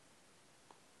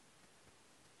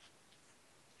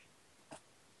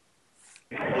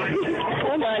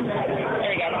Hold on.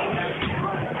 There you go.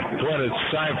 When it's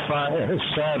Sci-Fi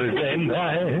Saturday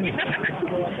night.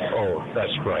 Oh,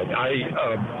 that's right.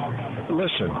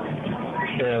 Listen,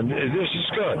 and this is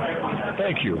good.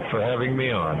 Thank you for having me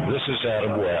on. This is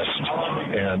Adam West,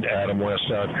 and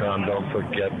AdamWest.com. Don't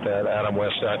forget that,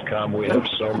 AdamWest.com. We have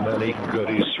so many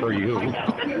goodies for you. Sci-Fi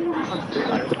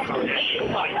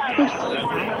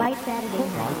Saturday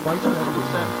night.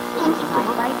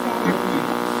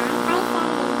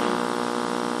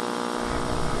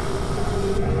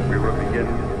 We will begin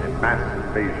a mass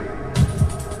invasion.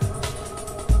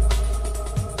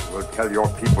 We'll tell your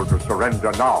people to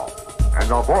surrender now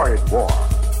and avoid war.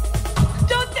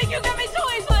 Don't think you get me so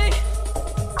easily!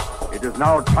 It is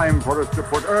now time for us to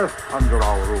put Earth under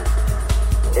our rule.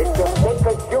 It's your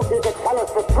sacred duty to tell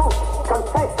us the truth.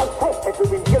 Confess that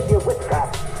you've been guilty of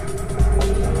witchcraft.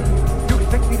 You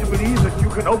expect me to believe that you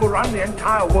can overrun the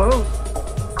entire world?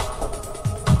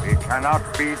 We cannot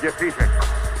be defeated.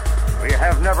 We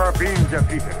have never been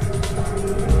defeated.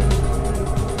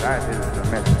 That is the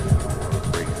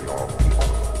message. Bring your people.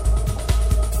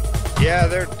 Yeah,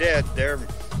 they're dead. They're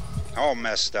all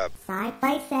messed up.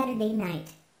 Sci-Fi Saturday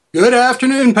night. Good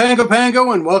afternoon,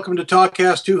 Pango, and welcome to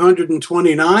TalkCast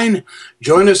 229.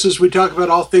 Join us as we talk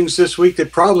about all things this week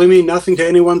that probably mean nothing to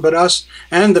anyone but us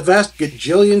and the vast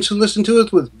gajillions who listen to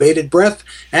us with bated breath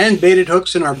and baited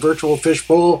hooks in our virtual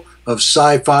fishbowl of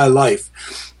sci-fi life.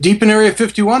 Deep in Area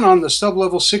 51 on the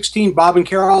sublevel 16, Bob and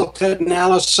Carol, Ted and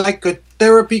Alice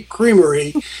Psychotherapy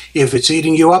Creamery. If it's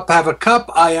eating you up, have a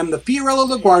cup. I am the Fiorello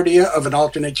LaGuardia of an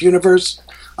alternate universe.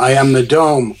 I am the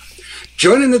Dome.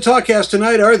 Joining the TalkCast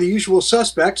tonight are the usual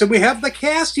suspects, and we have the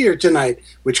cast here tonight,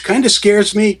 which kind of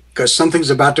scares me because something's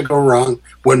about to go wrong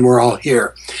when we're all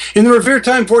here. In the Revere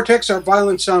Time Vortex, our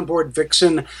violent soundboard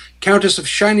vixen, Countess of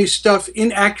Shiny Stuff,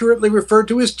 inaccurately referred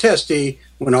to as Testy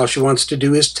when all she wants to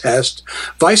do is test.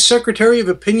 Vice Secretary of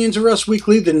Opinions or Us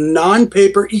Weekly, the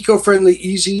non-paper, eco-friendly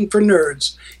e-zine for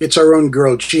nerds. It's our own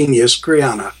girl genius,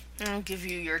 Kriana. I'll give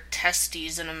you your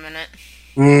testes in a minute.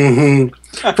 Mm-hmm.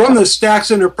 From the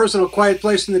stacks in her personal quiet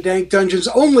place in the dank dungeons,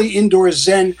 only indoor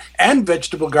zen and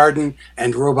vegetable garden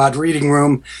and robot reading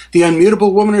room, the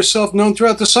unmutable woman herself, known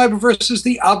throughout the cyberverse as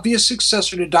the obvious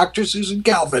successor to Dr. Susan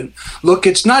Calvin. Look,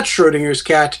 it's not Schrodinger's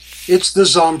cat, it's the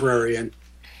Zombrarian.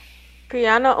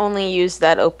 Brianna only used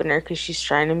that opener because she's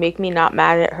trying to make me not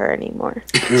mad at her anymore.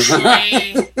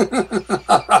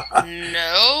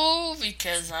 No,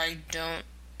 because I don't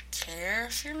care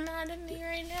if you're mad at me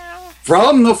right now.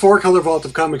 From the four-color vault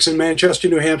of comics in Manchester,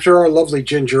 New Hampshire, our lovely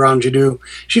Ginger Anjadu.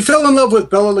 She fell in love with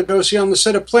Bela Lugosi on the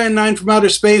set of Plan 9 from Outer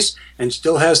Space and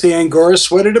still has the Angora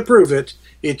sweater to prove it.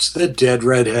 It's the Dead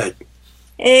Redhead.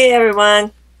 Hey,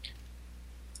 everyone.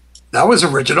 That was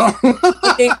original.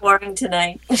 Big boring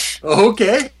tonight.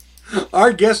 Okay.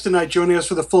 Our guest tonight joining us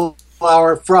for the full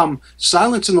hour from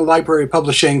Silence in the Library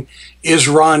Publishing is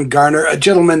Ron Garner, a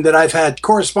gentleman that I've had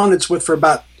correspondence with for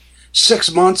about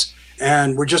 6 months,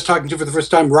 and we're just talking to for the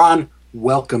first time. Ron,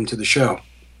 welcome to the show.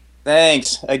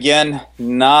 Thanks. Again,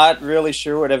 not really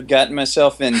sure what I've gotten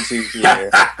myself into here.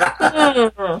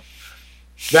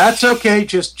 That's okay.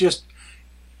 Just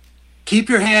keep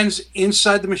your hands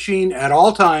inside the machine at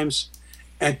all times,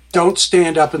 and don't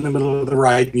stand up in the middle of the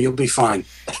ride, and you'll be fine.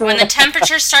 When the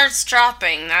temperature starts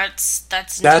dropping, that's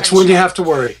when you have to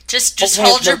worry. Just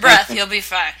hold your breath. You'll be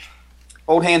fine.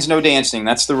 Old hands, no dancing.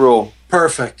 That's the rule.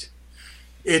 Perfect.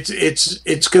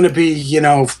 It's going to be,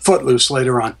 footloose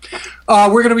later on.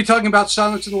 We're going to be talking about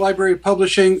Silence in the Library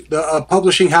Publishing, the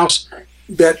publishing house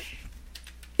that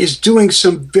is doing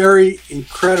some very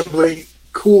incredibly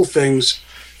cool things.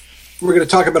 We're going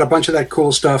to talk about a bunch of that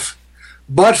cool stuff.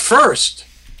 But first,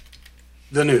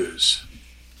 the news.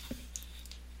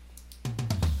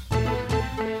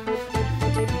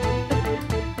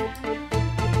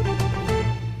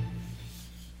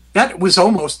 That was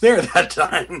almost there that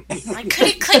time. I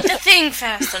couldn't click the thing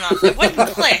fast enough. It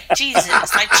wouldn't click. Jesus,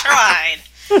 I tried.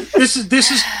 This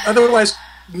is otherwise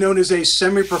known as a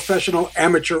semi-professional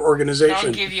amateur organization.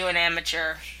 I'll give you an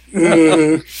amateur.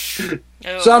 Mm-hmm.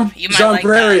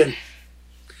 Zombrarian, like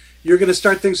you're going to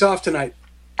start things off tonight.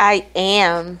 I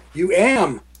am. You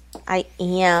am. I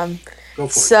am. Go for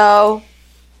it. So,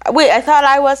 wait, I thought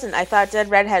I wasn't. I thought Dead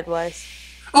Redhead was.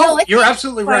 Oh, you're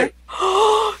absolutely right.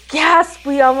 Yes,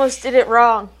 we almost did it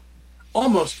wrong.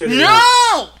 Almost did it wrong.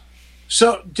 No!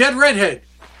 So, Dead Redhead,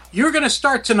 you're going to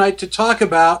start tonight to talk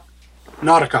about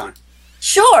Nauticon.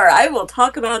 Sure, I will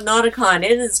talk about Nauticon.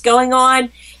 It is going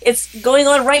on. It's going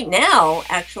on right now,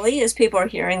 actually, as people are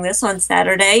hearing this on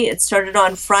Saturday. It started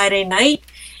on Friday night.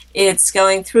 It's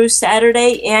going through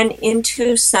Saturday and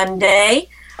into Sunday.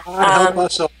 Help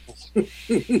us all.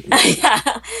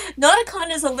 NaughtaCon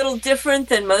is a little different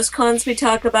than most cons we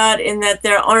talk about in that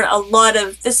there aren't a lot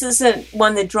of, this isn't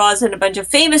one that draws in a bunch of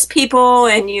famous people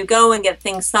and you go and get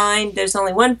things signed. There's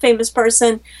only one famous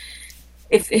person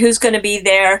who's going to be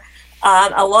there.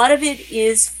 A lot of it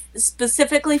is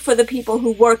specifically for the people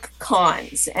who work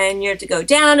cons, and you have to go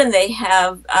down and they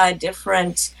have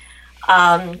different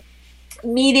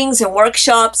meetings and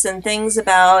workshops and things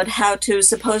about how to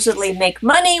supposedly make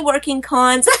money working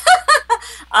cons.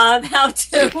 How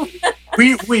to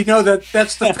we know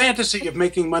that's the fantasy of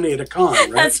making money at a con,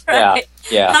 right? That's right.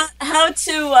 Yeah. How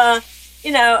to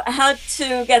how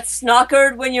to get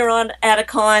snockered when you're at a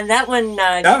con. That one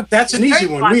that's an easy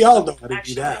one. We all know how to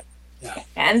do that. Yeah.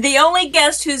 And the only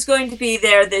guest who's going to be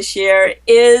there this year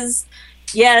is,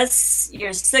 yes,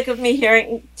 you're sick of me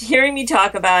hearing me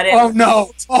talk about it. Oh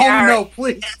no! Oh no!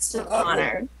 Please. Guest of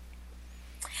honor.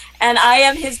 And I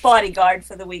am his bodyguard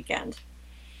for the weekend.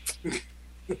 And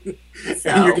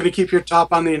you're going to keep your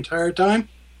top on the entire time?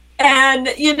 And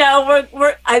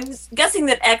I'm guessing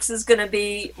that X is going to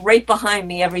be right behind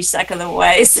me every second of the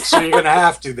way. So you're going to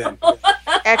have to then.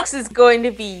 X is going to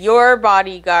be your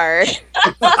bodyguard.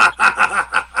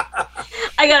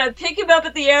 I got to pick him up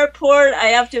at the airport. I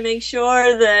have to make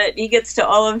sure that he gets to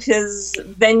all of his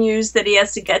venues that he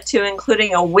has to get to,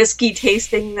 including a whiskey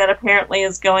tasting that apparently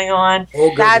is going on.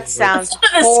 Oh, that sounds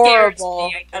horrible.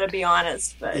 Me, I got to be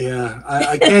honest. But. Yeah,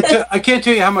 I can't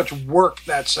tell you how much work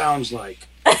that sounds like.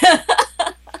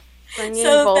 Bringing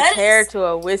Voltaire to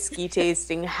a whiskey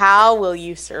tasting. How will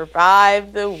you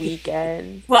survive the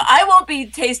weekend? Well, I won't be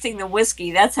tasting the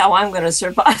whiskey. That's how I'm going to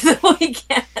survive the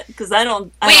weekend. Because I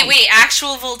don't. Wait,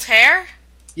 actual Voltaire?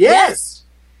 Yes.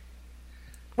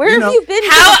 Where have you been?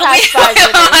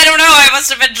 I don't know. I must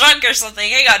have been drunk or something.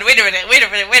 Hang on. Wait a minute.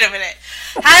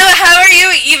 How are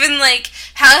you even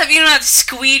how have you not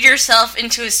squeezed yourself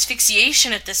into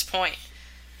asphyxiation at this point?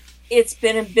 It's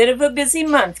been a bit of a busy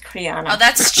month, Kriana. Oh,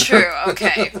 that's true.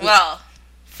 Okay, well,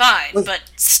 fine, but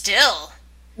still.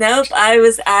 Nope,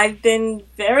 I've been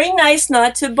very nice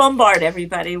not to bombard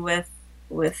everybody with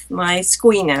my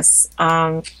squeeness.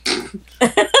 And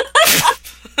then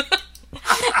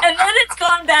it's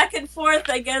gone back and forth,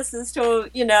 I guess, as to,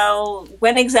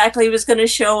 when exactly he was going to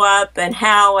show up and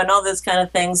how and all those kind of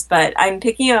things. But I'm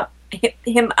picking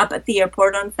him up at the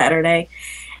airport on Saturday.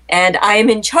 And I am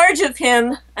in charge of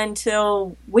him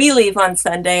until we leave on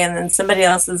Sunday, and then somebody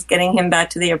else is getting him back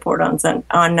to the airport on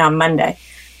Monday.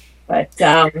 But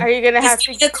are you going to have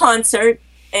a concert,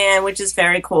 which is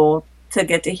very cool to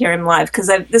get to hear him live,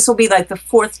 because this will be like the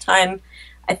fourth time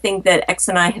I think that X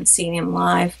and I have seen him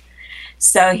live.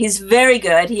 So he's very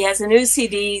good. He has a new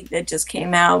CD that just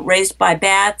came out, Raised by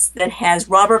Bats, that has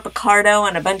Robert Picardo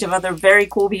and a bunch of other very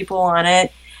cool people on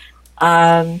it.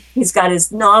 He's got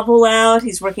his novel out.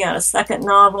 He's working on a second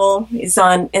novel. He's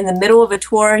in the middle of a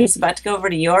tour. He's about to go over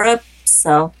to Europe.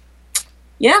 So,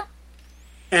 yeah.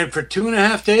 And for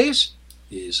 2.5 days,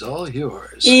 he's all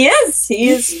yours. Yes, he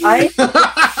is. I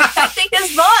think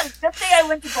his boss. Good thing I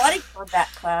went to body combat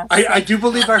class. I do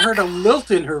believe I heard a lilt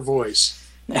in her voice.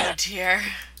 Oh, dear.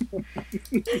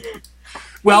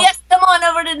 Well, yes, come on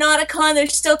over to NaughtaCon.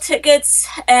 There's still tickets,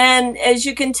 and as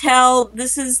you can tell,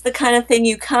 this is the kind of thing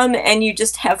you come and you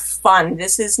just have fun.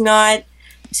 This is not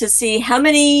to see how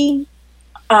many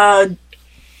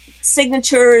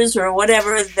signatures or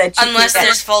whatever that you unless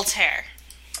there's Voltaire.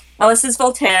 Unless it's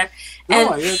Voltaire.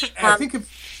 No, I think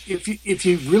if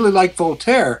you really like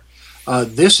Voltaire,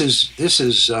 this is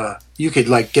you could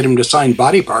get him to sign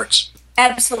body parts.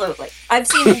 Absolutely, I've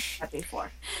seen him do that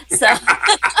before. So.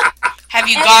 Have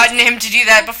you gotten him to do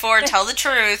that before? Tell the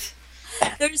truth.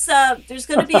 There's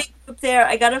going to be a group there.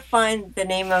 I got to find the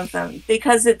name of them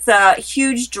because it's a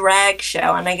huge drag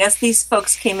show, and I guess these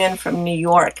folks came in from New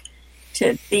York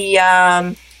to the.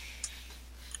 I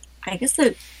guess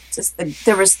there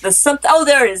was the something. Oh,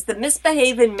 there it is, the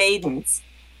Misbehaving Maidens.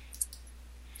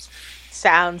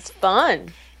 Sounds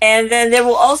fun. And then there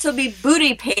will also be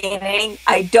booty painting.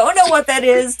 I don't know what that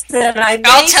is, and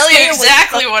I'll tell you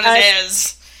exactly what it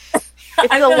is.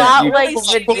 It's a lot like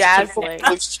vajazzling.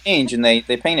 Exchange, and they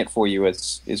paint it for you.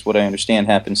 Is what I understand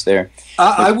happens there.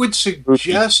 I would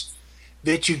suggest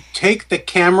that you take the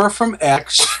camera from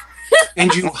X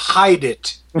and you hide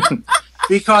it,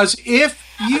 because if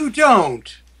you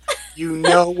don't, you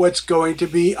know what's going to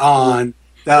be on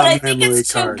that memory card. But I think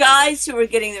it's two guys who are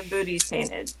getting their booties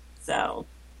painted, so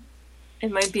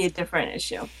it might be a different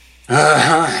issue.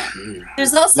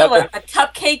 There's also a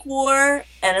cupcake war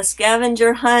and a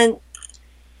scavenger hunt.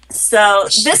 So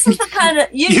this is the kind of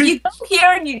you come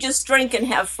here and you just drink and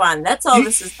have fun. That's all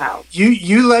this is about.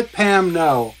 You let Pam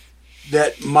know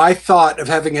that my thought of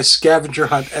having a scavenger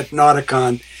hunt at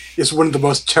Nauticon is one of the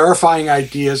most terrifying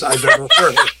ideas I've ever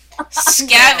heard.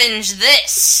 Scavenge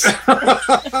this.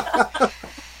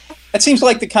 That seems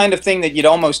like the kind of thing that you'd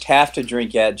almost have to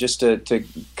drink at just to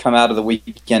come out of the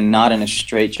weekend not in a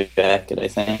straitjacket, I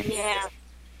think. Yeah.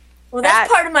 Well,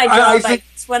 that's part of my job.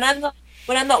 When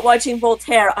I'm not watching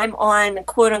Voltaire, I'm on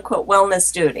quote-unquote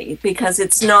wellness duty because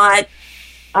it's not...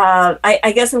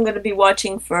 I guess I'm going to be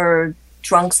watching for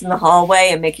drunks in the hallway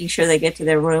and making sure they get to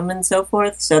their room and so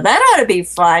forth. So that ought to be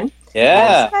fun.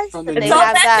 Yeah. It's all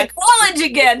back to college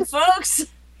again, folks.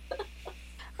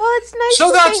 Well, it's nice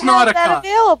that they have that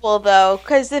available, though,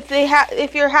 because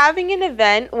if you're having an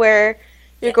event where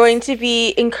you're going to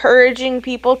be encouraging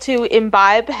people to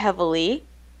imbibe heavily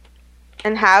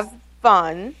and have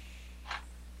fun,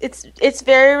 it's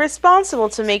very responsible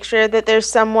to make sure that there's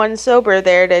someone sober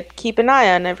there to keep an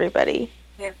eye on everybody.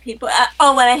 People.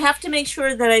 And I have to make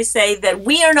sure that I say that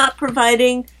we are not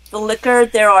providing the liquor.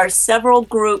 There are several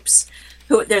groups.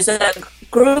 There's a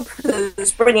group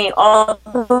who's bringing all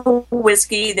the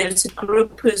whiskey. There's a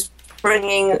group who's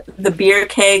bringing the beer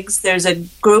kegs. There's a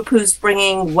group who's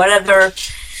bringing whatever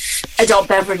adult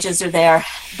beverages are there.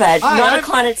 But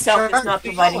Nauticon itself is not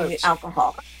providing the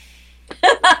alcohol.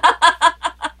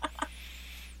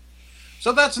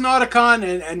 So that's Nauticon,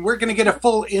 and we're going to get a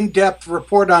full in-depth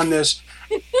report on this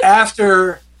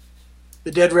after the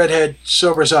Dead Redhead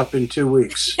sobers up in 2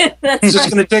 weeks. It's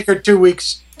just going to take her 2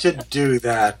 weeks to do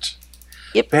that.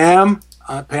 Yep. Pam,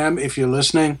 if you're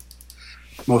listening,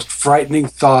 most frightening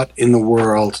thought in the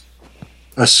world,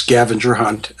 a scavenger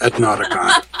hunt at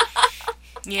Nauticon.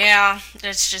 Yeah,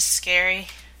 it's just scary.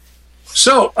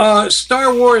 So,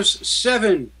 Star Wars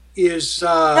 7 is...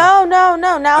 No,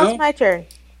 now it's my turn.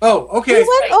 Oh, okay.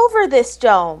 We went over this,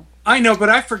 Dome. I know, but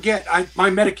I forget. My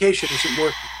medication isn't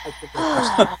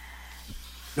working.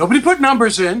 Nobody put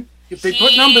numbers in. If they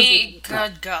put numbers in...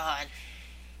 Good God.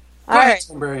 Go ahead,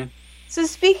 Brian. So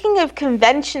speaking of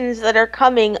conventions that are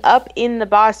coming up in the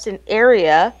Boston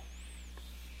area,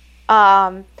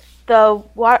 the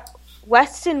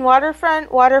Westin Waterfront,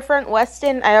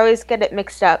 Westin, I always get it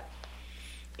mixed up.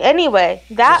 Anyway,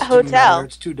 that hotel...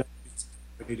 It's $2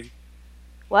 waiting.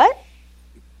 What?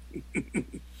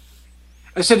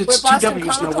 I said it's two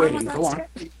W's, no waiting. Go on.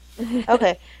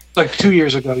 Okay. Like 2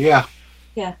 years ago, yeah.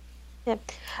 Yeah.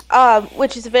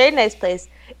 Which is a very nice place,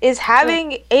 is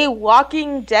having a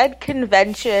Walking Dead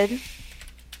convention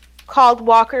called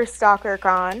Walker Stalker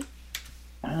Con.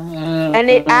 And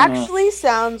it actually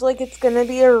sounds like it's going to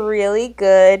be a really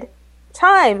good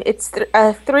time. It's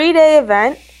a 3-day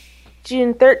event,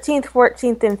 June 13th,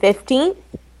 14th, and 15th.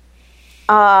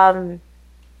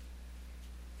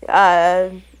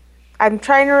 I'm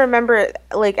trying to remember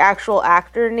actual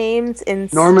actor names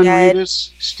instead. Norman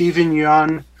Reedus, Stephen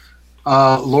Yeun,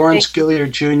 Lawrence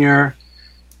Gilliard Jr.,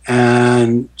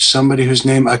 and somebody whose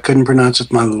name I couldn't pronounce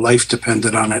if my life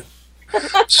depended on it.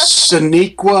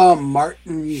 Sonequa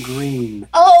Martin Green.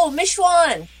 Oh,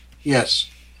 Michonne. Yes.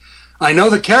 I know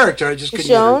the character, I just couldn't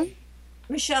get her.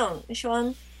 Michonne.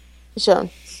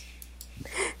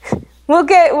 We'll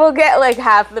get like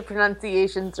half the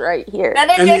pronunciations right here. And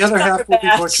the other half will be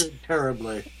butchered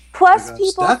terribly. Plus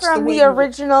people from the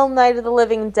original Night of the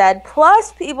Living Dead.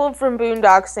 Plus people from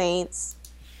Boondock Saints.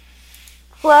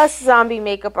 Plus zombie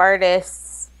makeup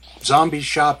artists. Zombie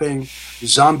shopping.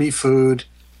 Zombie food.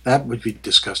 That would be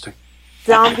disgusting.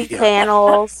 Zombie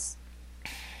panels.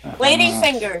 Lady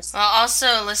fingers. Well, also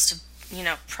a list of,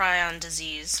 prion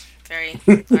disease. Very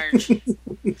large.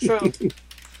 True.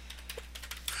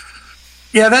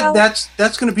 Yeah,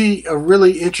 that's going to be a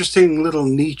really interesting little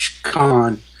niche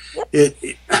con. If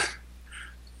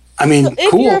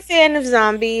cool. You're a fan of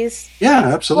zombies,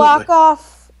 yeah, absolutely. Block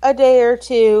off a day or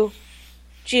two,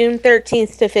 June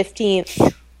 13th to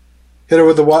 15th. Hit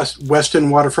over the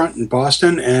Westin Waterfront in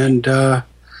Boston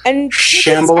and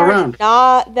shamble around.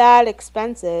 Not that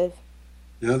expensive.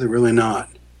 No, they're really not.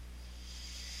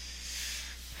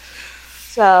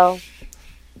 So,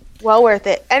 well worth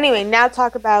it. Anyway, now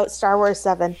talk about Star Wars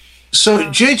 7. So,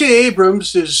 J.J.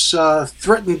 Abrams has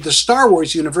threatened the Star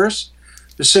Wars universe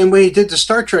the same way he did the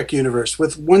Star Trek universe,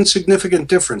 with one significant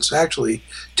difference. Actually,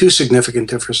 two significant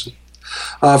differences.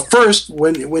 First,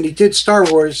 when he did Star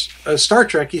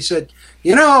Trek, he said,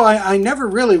 I never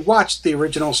really watched the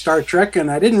original Star Trek, and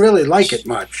I didn't really like it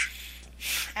much.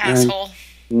 Asshole.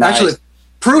 Actually,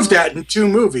 proved that in 2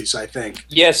 movies, I think.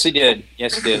 Yes, he did.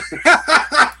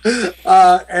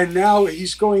 And now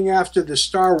he's going after the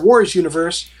Star Wars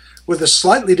universe with a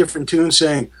slightly different tune,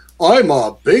 saying, I'm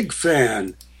a big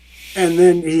fan. And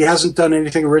then he hasn't done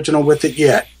anything original with it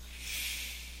yet.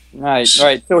 Right.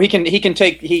 So he can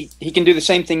do the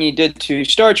same thing he did to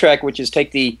Star Trek, which is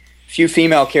take the few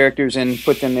female characters and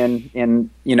put them in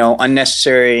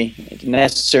necessarily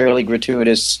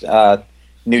gratuitous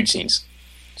nude scenes.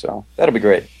 So that'll be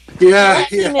great. Yeah.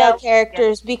 Female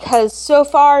characters, because so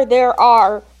far there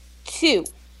are 2.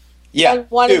 Yeah.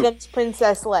 And one of them's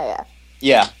Princess Leia.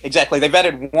 Yeah, exactly. They've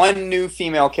added 1 new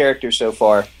female character so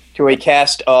far to a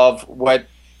cast of what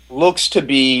looks to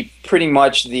be pretty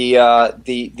much the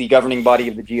governing body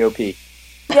of the GOP.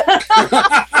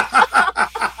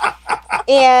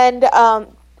 And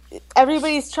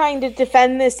everybody's trying to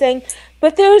defend this, saying,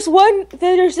 but there's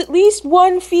at least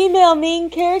one female main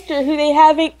character who they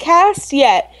haven't cast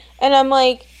yet. And I'm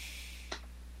like,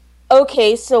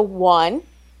 okay, so 1.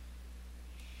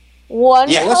 1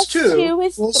 plus 2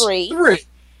 is 3.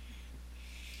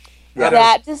 Yeah.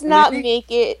 That does not make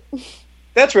it.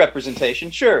 That's representation,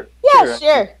 sure. Yeah,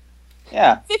 sure.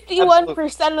 Yeah.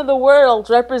 51% of the world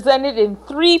represented in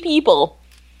 3 people.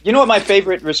 You know what my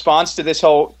favorite response to this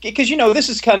whole... Because, this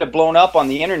is kind of blown up on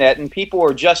the internet, and people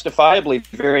are justifiably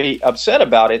very upset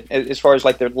about it, as far as,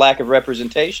 their lack of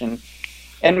representation.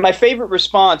 And my favorite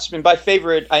response, and by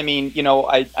favorite, I mean,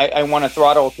 I want to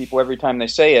throttle people every time they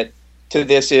say it, to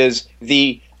this is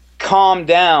the calm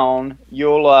down,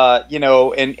 you'll,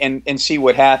 and see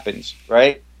what happens,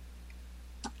 right?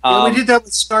 Yeah, we did that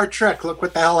with Star Trek. Look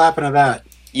what the hell happened to that.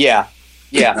 Yeah.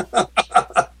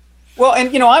 Well,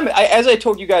 and as I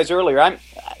told you guys earlier, I'm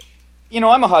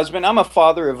a husband. I'm a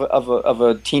father of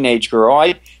a teenage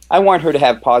girl. I want her to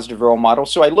have positive role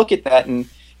models. So I look at that, and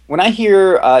when I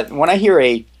hear a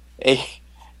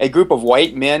group of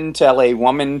white men tell a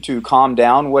woman to calm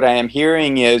down, what I am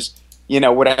hearing is,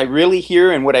 what I really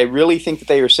hear and what I really think that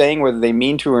they are saying, whether they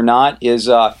mean to or not, is,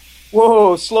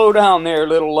 "Whoa, slow down there,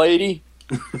 little lady."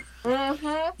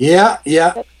 Mm-hmm. Yeah.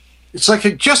 It's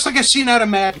just like a scene out of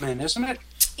Mad Men, isn't it?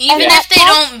 Even if they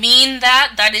don't mean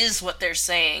that, that is what they're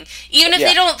saying. Even if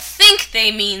they don't think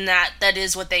they mean that, that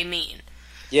is what they mean.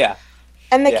 Yeah.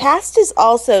 And the cast is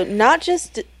also not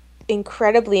just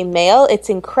incredibly male, it's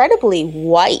incredibly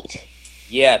white.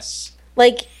 Yes.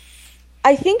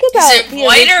 I think about is it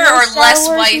whiter or less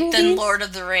white than Lord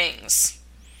of the Rings?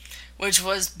 Which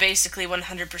was basically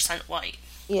 100% white.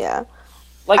 Yeah.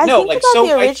 I think about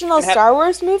the original Star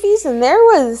Wars movies, and there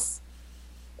was...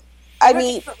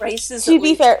 to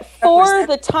be fair, for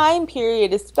the time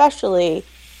period especially,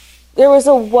 there was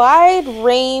a wide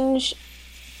range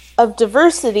of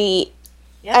diversity,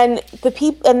 and the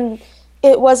people, and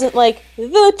it wasn't like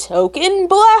the token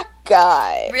black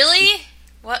guy. Really?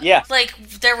 What? Yeah.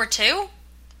 There were 2?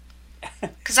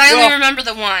 Because I only remember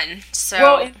the 1. So.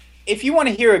 Well, if you want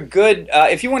to hear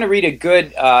if you want to read a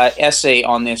good essay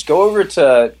on this, go over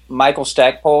to Michael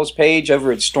Stackpole's page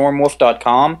over at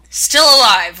stormwolf.com. Still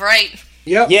alive, right?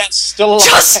 Yep. Yes, still alive.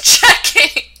 Just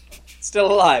checking.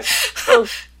 Still alive. So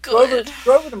go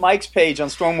over to Mike's page on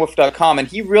stormwolf.com, and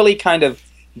he really kind of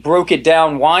broke it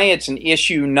down why it's an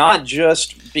issue, not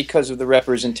just because of the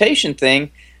representation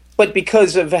thing, but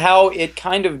because of how it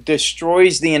kind of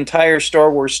destroys the entire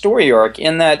Star Wars story arc,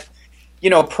 in that,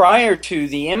 prior to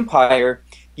the Empire,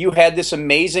 you had this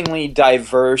amazingly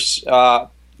diverse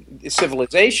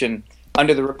civilization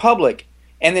under the Republic.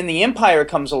 And then the Empire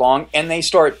comes along, and they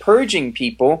start purging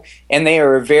people, and they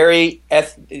are a very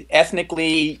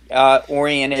ethnically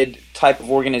oriented type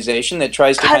of organization that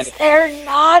tries to kind of... they're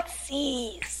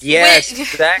Nazis! Yes,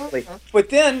 exactly. But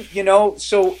then,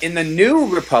 so in the new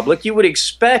Republic, you would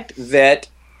expect that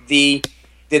the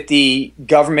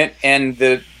government and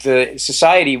the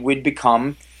society would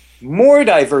become more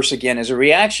diverse again as a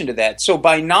reaction to that. So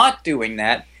by not doing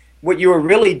that, what you are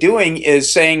really doing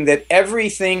is saying that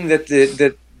everything that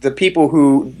the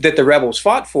people that the rebels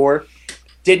fought for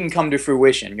didn't come to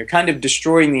fruition. You're kind of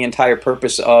destroying the entire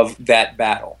purpose of that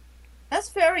battle. That's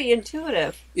very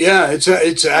intuitive. Yeah,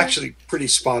 it's actually pretty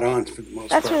spot on for the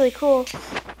most part. That's really cool.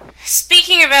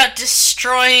 Speaking about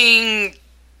destroying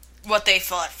what they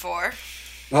fought for.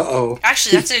 Uh-oh.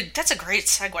 Actually, that's a great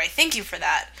segue. Thank you for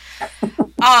that.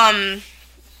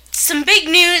 Some big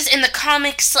news in the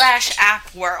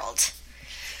comic/app world.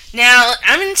 Now,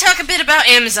 I'm going to talk a bit about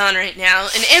Amazon right now,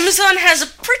 and Amazon has a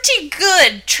pretty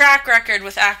good track record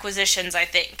with acquisitions, I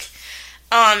think.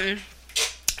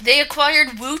 They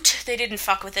acquired Woot. They didn't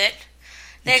fuck with it.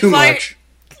 Too much.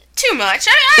 Too much.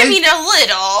 I mean, a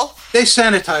little. They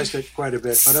sanitized it quite a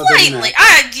bit, but slightly. Other than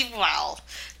that,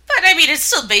 But I mean, it's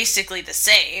still basically the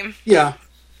same. Yeah.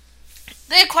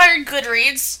 They acquired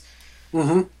Goodreads.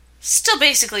 Mm-hmm. Still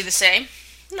basically the same.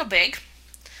 No big.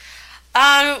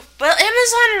 Well,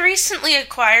 Amazon recently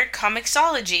acquired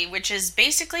Comixology, which is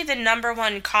basically the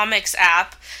 #1 comics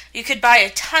app. You could buy a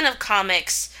ton of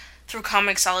comics through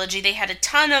Comixology. They had a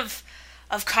ton of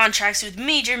contracts with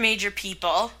major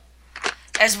people,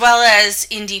 as well as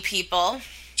indie people.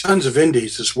 Tons of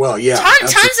indies as well, yeah.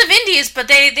 Tons of indies, but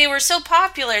they were so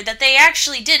popular that they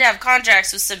actually did have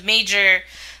contracts with some major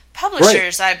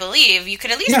publishers, right. I believe. You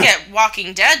could at least get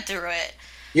Walking Dead through it.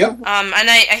 Yep. And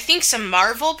I think some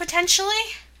Marvel,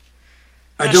 potentially?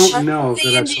 I don't know that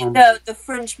I've seen the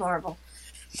French Marvel.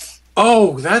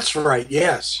 Oh, that's right,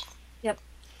 yes. Yep.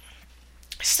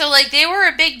 So, like, they were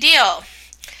a big deal.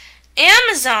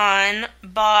 Amazon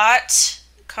bought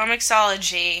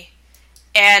Comixology,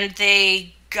 and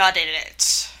they gutted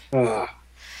it.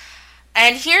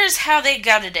 And here's how they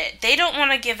gutted it. They don't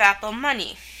want to give Apple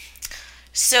money.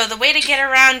 So the way to get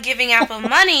around giving Apple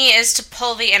money is to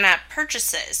pull the in-app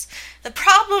purchases. The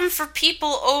problem for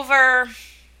people over...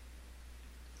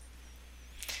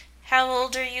 How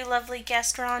old are you, lovely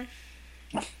guest, Ron?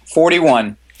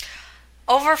 41.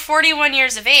 Over 41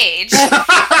 years of age.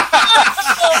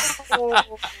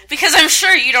 Because I'm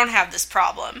sure you don't have this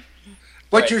problem.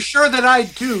 But you're sure that I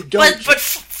do, don't you? But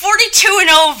 42 and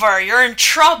over, you're in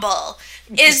trouble.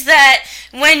 Is that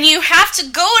when you have to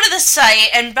go to the site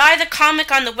and buy the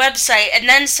comic on the website and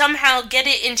then somehow get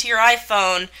it into your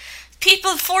iPhone,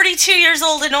 people 42 years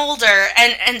old and older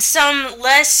and some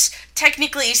less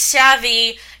technically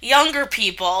savvy younger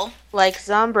people... Like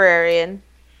Zombrarian.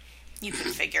 You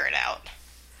can figure it out.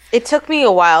 It took me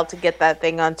a while to get that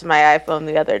thing onto my iPhone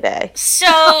the other day.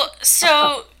 So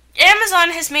Amazon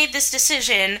has made this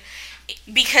decision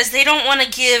because they don't want to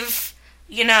give,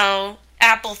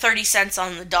 Apple 30 cents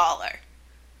on the dollar.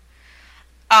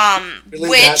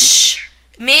 Which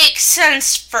makes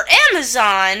sense for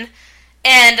Amazon.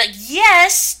 And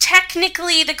yes,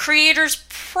 technically the creators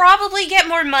probably get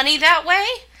more money that way,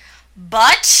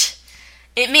 but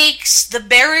it makes the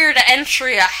barrier to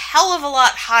entry a hell of a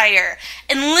lot higher.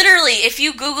 And literally, if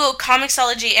you Google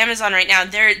Comixology Amazon right now,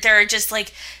 there are just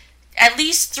like at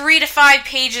least 3 to 5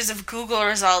 pages of Google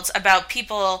results about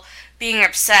people being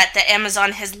upset that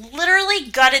Amazon has literally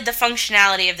gutted the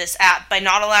functionality of this app by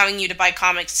not allowing you to buy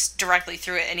comics directly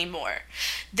through it anymore.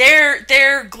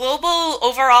 Their global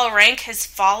overall rank has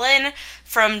fallen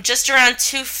from just around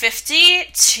 250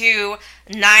 to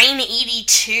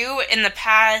 982 in the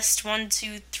past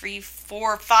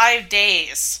 5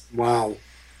 days. Wow.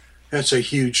 That's a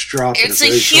huge drop. It's a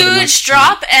huge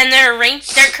drop, and they're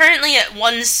currently at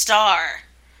 1 star.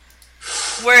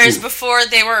 Whereas before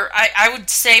they were, I would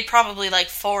say probably like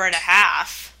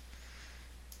 4.5.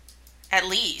 At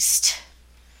least.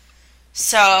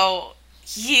 So,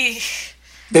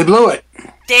 they blew it.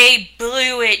 They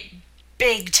blew it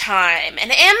big time.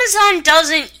 And Amazon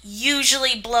doesn't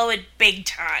usually blow it big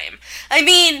time. I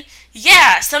mean,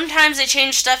 yeah, sometimes they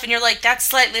change stuff and you're like, that's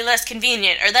slightly less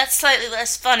convenient, or that's slightly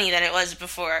less funny than it was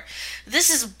before. This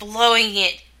is blowing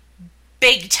it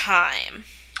big time.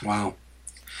 Wow.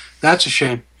 That's a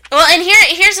shame. Well, and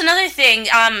here's another thing.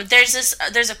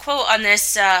 There's a quote on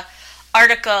this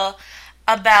article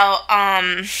about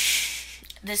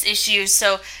this issue.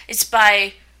 So it's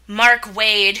by Mark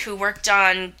Waid, who worked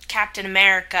on Captain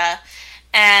America,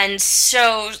 and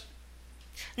so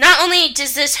not only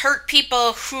does this hurt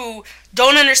people who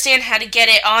don't understand how to get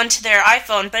it onto their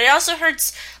iPhone, but it also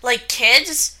hurts like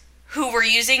kids who were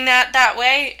using that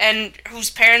way and whose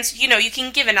parents, you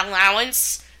can give an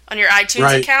allowance on your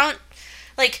iTunes account.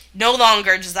 Like, no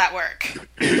longer does that work.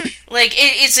 Like,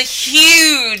 it's a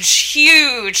huge...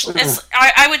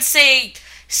 I would say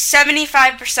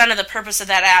 75% of the purpose of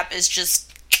that app is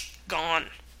just gone.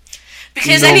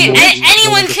 Because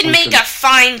anyone can make a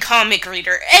fine comic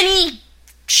reader. Any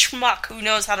schmuck who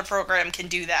knows how to program can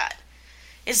do that.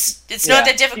 It's not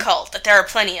that difficult, that there are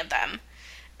plenty of them.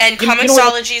 And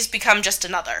Comixology's become just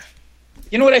another.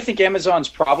 You know what I think Amazon's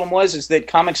problem was? Is that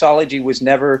Comixology was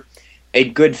never a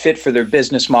good fit for their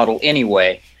business model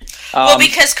anyway. Well,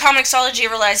 because Comixology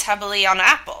relies heavily on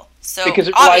Apple. So because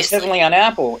it relies heavily on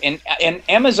Apple. And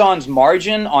Amazon's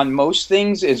margin on most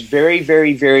things is very,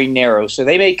 very, very narrow. So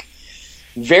they make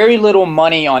very little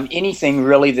money on anything,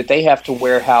 really, that they have to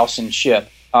warehouse and ship.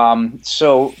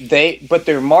 But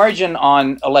their margin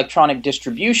on electronic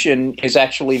distribution is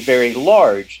actually very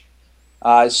large.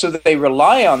 So that they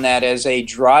rely on that as a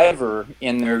driver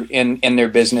in their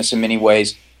business in many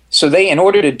ways. So in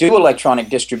order to do electronic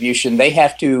distribution, they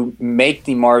have to make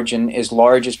the margin as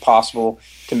large as possible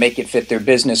to make it fit their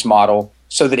business model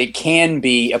so that it can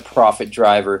be a profit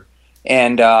driver.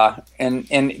 And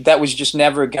that was just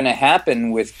never going to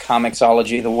happen with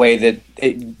Comixology the way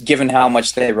that, given how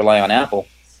much they rely on Apple.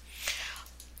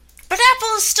 But Apple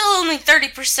is still only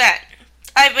 30%.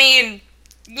 I mean,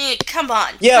 come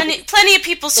on. Yeah, plenty of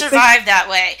people survive that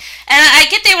way. And I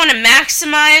get they want to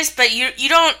maximize, but you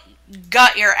don't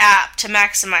gut your app to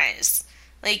maximize.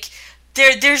 Like,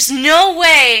 there's no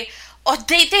way... Oh,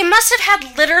 they must have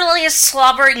had literally a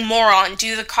slobbering moron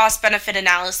do the cost-benefit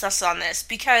analysis on this,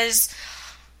 because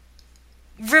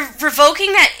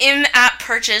revoking that in-app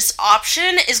purchase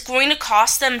option is going to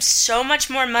cost them so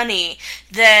much more money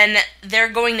than they're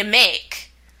going to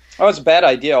make. Oh, it's a bad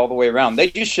idea all the way around. They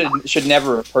just should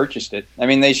never have purchased it. I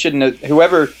mean, they shouldn't have.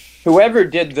 Whoever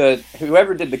did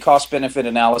the cost-benefit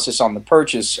analysis on the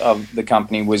purchase of the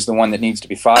company was the one that needs to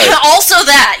be fired. Also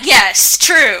that, yes,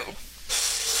 true.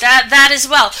 That as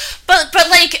well. But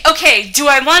like, okay, do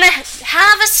I want to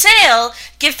have a sale,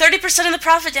 give 30% of the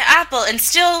profit to Apple, and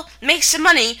still make some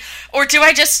money, or do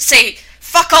I just say,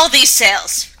 fuck all these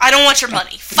sales, I don't want your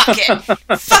money, fuck it,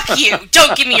 fuck you,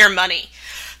 don't give me your money,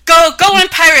 go on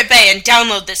Pirate Bay and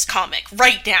download this comic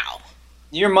right now.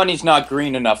 Your money's not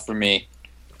green enough for me.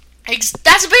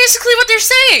 That's basically what they're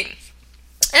saying.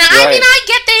 And right. I mean, I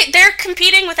get they're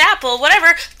competing with Apple,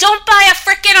 whatever. Don't buy a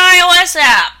frickin' iOS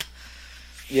app.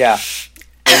 Yeah.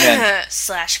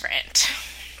 Slash rant.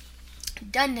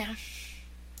 Done now.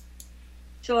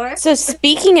 Sure. So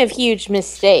speaking of huge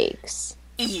mistakes.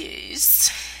 Yes.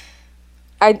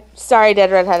 Sorry,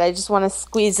 Dead Redhead, I just want to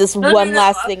squeeze this one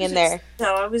last thing in there.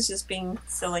 No, I was just being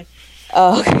silly.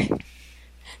 Oh, okay.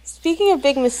 Speaking of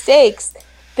big mistakes,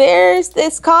 there's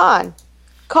this con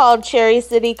called Cherry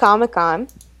City Comic Con.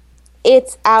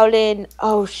 It's out in,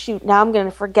 oh shoot, now I'm going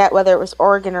to forget whether it was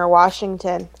Oregon or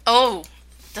Washington. Oh,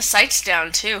 the site's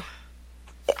down too.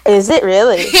 Is it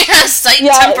really? Yeah, site temporarily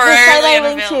the site I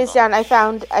linked unavailable. to is down. I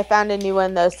found a new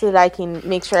one though, so that I can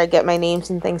make sure I get my names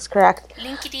and things correct.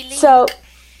 Linkity-link. So,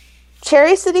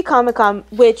 Cherry City Comic Con,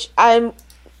 which I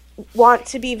want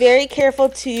to be very careful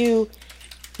to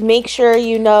make sure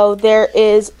you know, there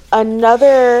is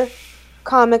another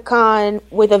Comic Con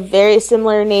with a very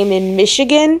similar name in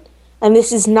Michigan, and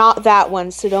this is not that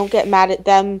one, so don't get mad at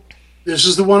them. This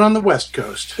is the one on the West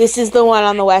Coast. This is the one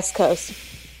on the West Coast.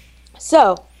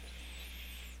 So,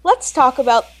 let's talk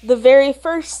about the very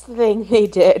first thing they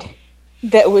did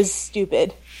that was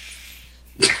stupid.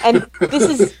 And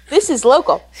this is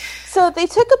local. So they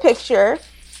took a picture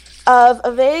of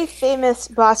a very famous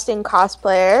Boston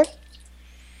cosplayer,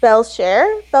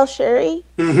 Belcher,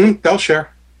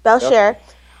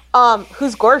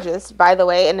 who's gorgeous, by the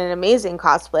way, and an amazing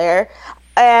cosplayer.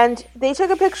 And they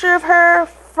took a picture of her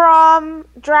from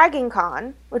Dragon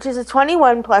Con, which is a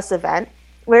 21 plus event,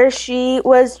 where she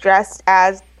was dressed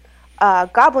as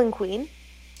Goblin Queen.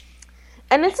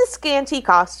 And it's a scanty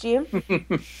costume.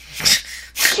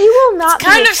 She will not it's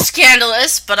kind of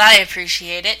scandalous, but I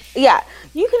appreciate it. Yeah.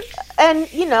 You can,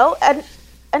 and you know, an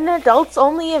adults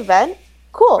only event.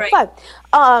 Cool, right.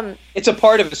 Fun. It's a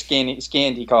part of a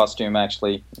Scandi costume,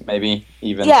 actually, maybe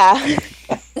even. Yeah.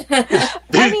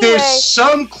 There's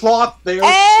some cloth there.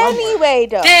 Anyway,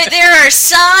 though. There are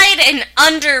side and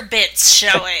under bits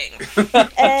showing.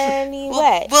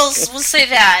 Anyway. We'll say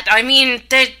that. I mean,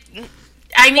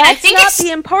 I that's think not it's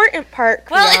the important part,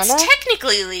 Kriana. Well, it's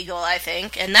technically legal, I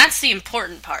think, and that's the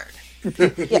important part.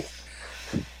 Yeah.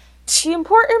 The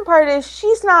important part is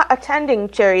she's not attending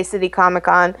Cherry City Comic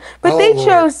Con, but they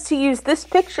chose to use this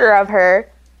picture of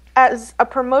her as a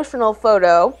promotional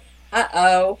photo.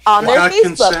 On their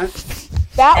Facebook. Consent?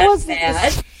 That was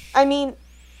bad. I mean,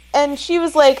 and she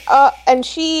was like, and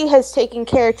she has taken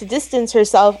care to distance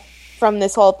herself from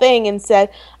this whole thing and said,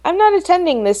 I'm not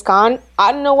attending this con.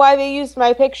 I don't know why they used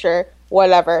my picture.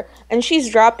 Whatever. And she's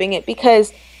dropping it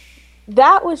because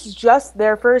that was just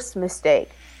their first mistake.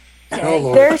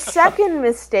 Their second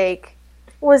mistake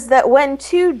was that when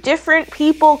two different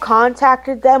people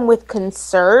contacted them with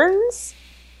concerns,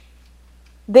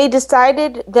 they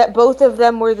decided that both of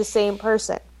them were the same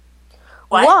person.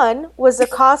 What? One was a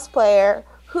cosplayer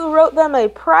who wrote them a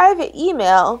private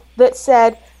email that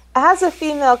said, as a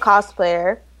female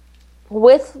cosplayer,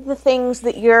 with the things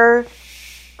that you're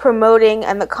promoting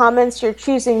and the comments you're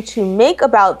choosing to make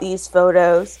about these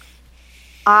photos,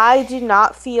 I do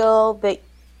not feel that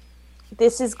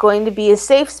this is going to be a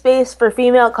safe space for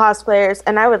female cosplayers,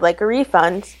 and I would like a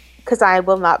refund because I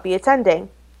will not be attending.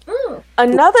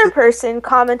 Another person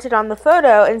commented on the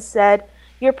photo and said,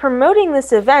 you're promoting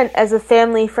this event as a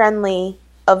family-friendly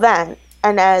event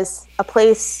and as a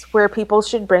place where people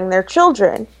should bring their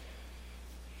children.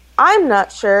 I'm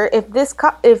not sure if this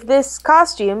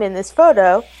costume in this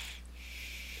photo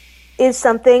is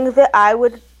something that I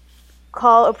would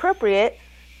call appropriate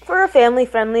for a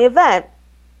family-friendly event.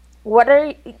 What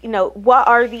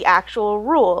are the actual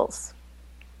rules?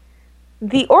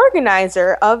 The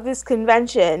organizer of this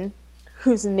convention,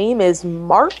 whose name is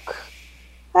Mark,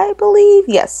 I believe,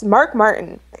 yes, Mark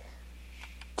Martin,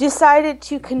 decided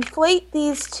to conflate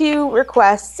these two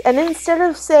requests, and instead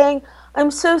of saying,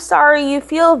 "I'm so sorry you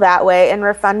feel that way," and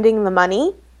refunding the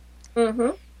money,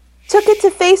 took it to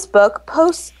Facebook,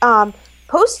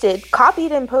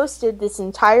 copied and posted this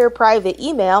entire private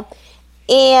email,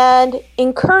 and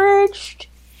encouraged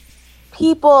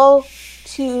people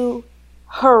to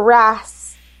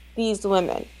harass these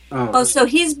women. Oh, so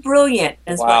he's brilliant,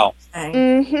 is what you're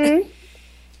saying.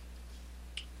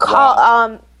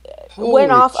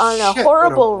 Went off on a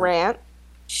horrible rant,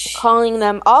 calling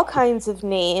them all kinds of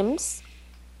names,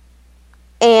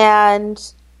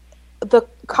 and the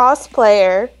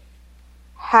cosplayer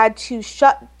had to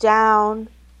shut down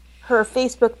her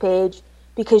Facebook page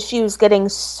because she was getting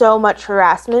so much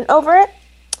harassment over it.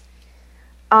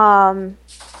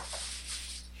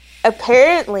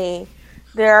 Apparently,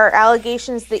 there are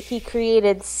allegations that he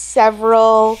created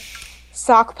several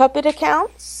sock puppet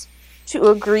accounts to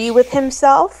agree with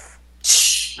himself.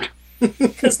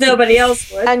 Because nobody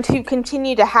else would. And to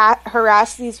continue to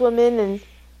harass these women and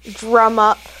drum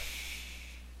up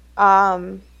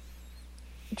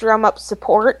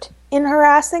support in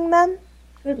harassing them.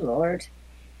 Good Lord.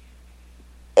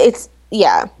 It's,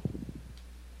 yeah.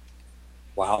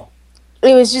 Wow.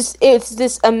 It's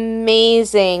this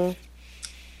amazingly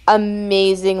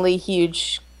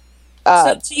huge.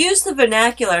 So to use the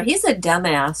vernacular, he's a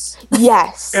dumbass.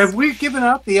 Yes. Have we given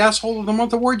out the Asshole of the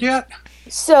Month award yet?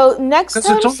 So next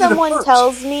time someone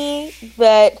tells me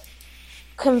that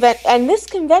and this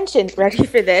convention, ready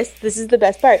for this? This is the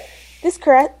best part. This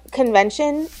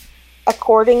convention,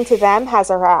 according to them, has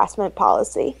a harassment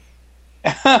policy.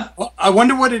 Well, I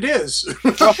wonder what it is.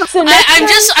 So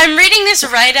I'm reading this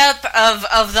write-up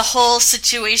of the whole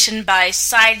situation by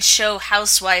Sideshow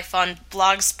Housewife on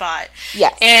Blogspot.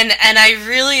 Yes. And I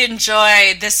really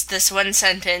enjoy this one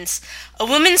sentence. A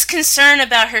woman's concern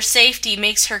about her safety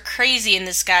makes her crazy in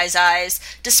this guy's eyes,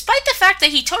 despite the fact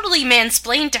that he totally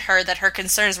mansplained to her that her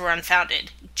concerns were unfounded.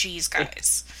 Jeez,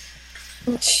 guys.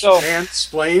 So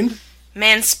mansplained?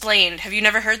 Mansplained. Have you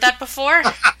never heard that before?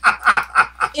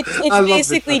 It's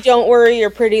basically, don't worry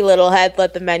your pretty little head,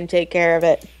 let the men take care of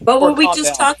it. What were we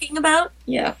just talking about?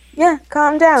 Yeah. Yeah,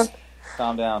 calm down.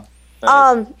 Calm down.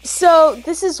 Right. So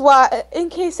this is why, in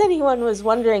case anyone was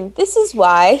wondering, this is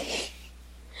why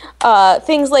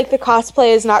things like the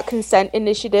Cosplay is Not Consent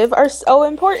initiative are so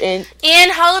important.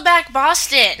 And Hollaback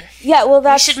Boston. Yeah, well,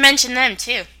 we should mention them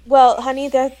too. Well, honey,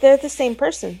 they're the same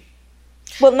person.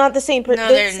 Well, not the same person. No,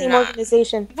 they're the same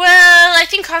organization. Well, I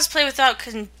think Cosplay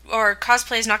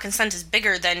Cosplay is Not Consent is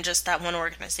bigger than just that one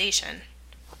organization.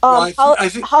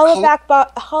 Hollaback,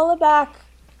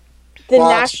 the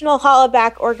National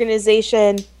Hollaback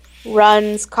organization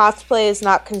runs Cosplay is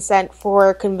Not Consent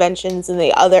for conventions, and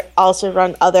they also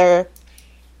run other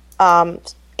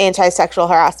anti-sexual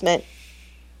harassment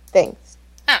things.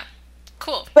 Oh,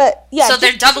 cool. But yeah, so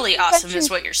they're doubly awesome, is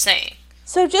what you're saying.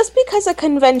 So just because a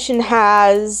convention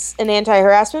has an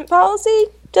anti-harassment policy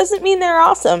doesn't mean they're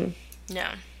awesome. No.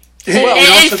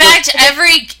 Well, in fact,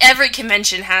 every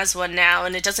convention has one now,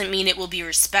 and it doesn't mean it will be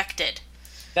respected.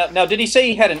 Now, did he say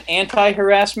he had an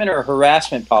anti-harassment or a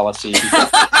harassment policy?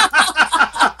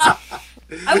 I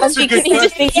was beginning to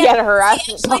think he had a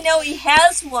harassment. I know he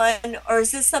has one, or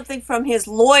is this something from his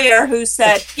lawyer who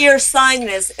said, "Here, sign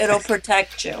this; it'll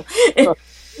protect you."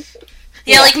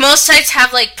 Yeah, like most sites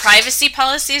have like privacy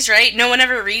policies, right? No one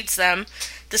ever reads them.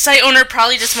 The site owner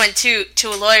probably just went to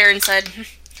a lawyer and said,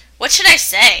 "What should I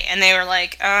say?" And they were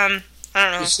like, I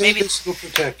don't know, maybe this will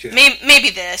protect you. Maybe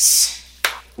this.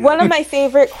 One of my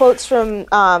favorite quotes from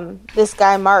this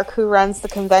guy Mark, who runs the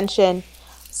convention.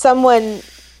 Someone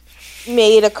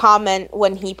made a comment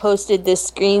when he posted this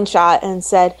screenshot and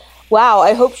said, "Wow,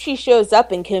 I hope she shows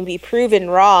up and can be proven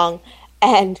wrong."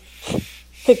 And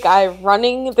the guy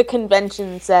running the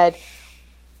convention said,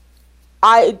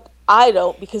 I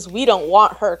don't, because we don't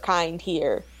want her kind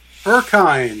here. Her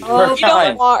kind. Oh, we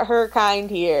don't want her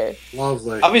kind here.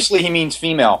 Lovely. Obviously, he means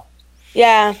female.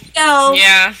 Yeah. No.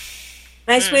 Yeah.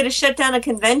 Nice way to shut down a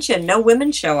convention. No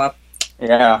women show up.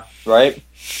 Yeah, right?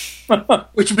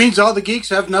 Which means all the geeks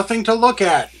have nothing to look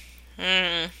at.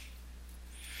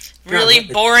 Really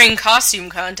boring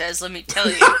costume contest, let me tell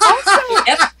you.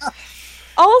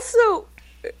 Also,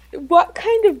 what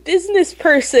kind of business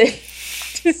person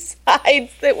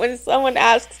decides that when someone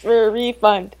asks for a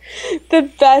refund, the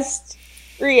best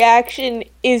reaction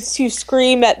is to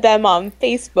scream at them on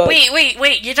Facebook?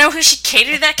 Wait. You know who should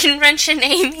cater that convention?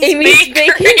 Amy's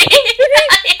Bakery.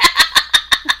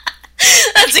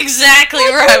 That's exactly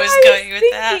where I was going with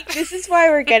that. This is why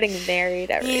we're getting married.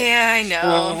 Yeah, I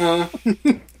know.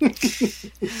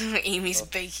 Amy's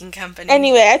Baking Company.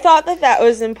 Anyway, I thought that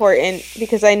was important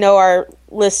because I know our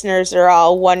listeners are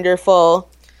all wonderful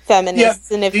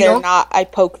feminists, and if they're not, I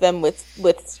poke them with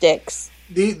sticks.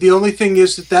 The only thing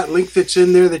is that link that's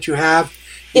in there that you have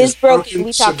is broken.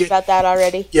 We talked about that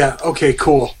already. Yeah, okay,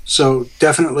 cool. So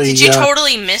definitely... Did you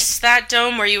totally miss that,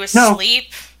 Dome? Were you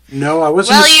asleep? No, I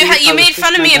wasn't asleep. Well, you made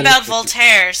fun of me about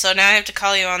Voltaire, so now I have to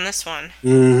call you on this one.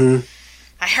 Mm-hmm.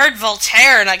 I heard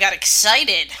Voltaire and I got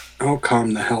excited. Oh,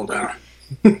 calm the hell down.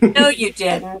 No, you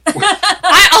didn't.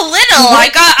 I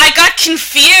got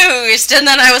confused, and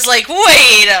then I was like,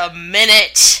 wait a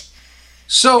minute.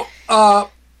 So, I'm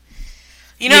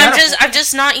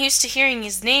just not used to hearing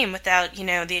his name without,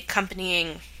 the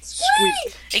accompanying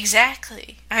squeak.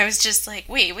 Exactly. I was just like,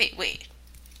 wait.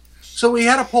 So we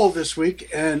had a poll this week,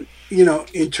 and,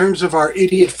 in terms of our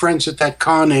idiot friends at that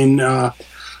con on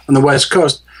the West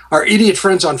Coast, our idiot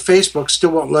friends on Facebook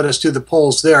still won't let us do the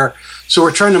polls there. So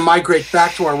we're trying to migrate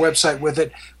back to our website with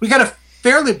it. We got a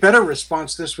fairly better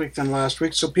response this week than last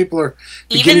week, so people are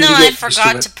even though I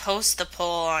forgot to post the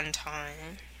poll on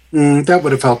time. That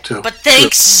would have helped too. But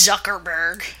thanks,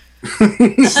 Zuckerberg.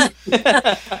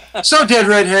 So, Dead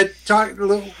Redhead,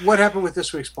 what happened with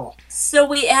this week's poll? So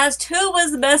we asked who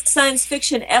was the best science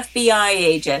fiction FBI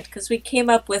agent, because we came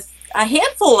up with a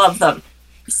handful of them.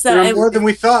 So there were more than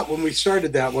we thought when we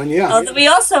started that one, yeah. We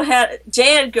also had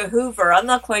J. Edgar Hoover. I'm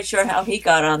not quite sure how he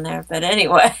got on there, but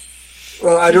anyway.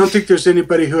 Well, I don't think there's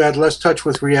anybody who had less touch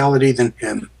with reality than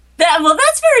him.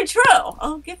 That's very true.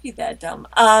 I'll give you that, Dumb.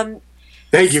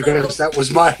 Thank you, guys. That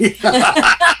was my...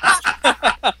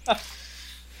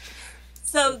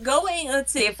 So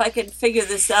let's see if I can figure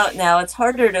this out now. It's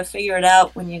harder to figure it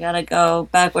out when you gotta go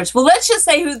backwards. Well, let's just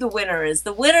say who the winner is.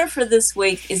 The winner for this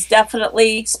week is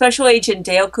definitely Special Agent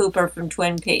Dale Cooper from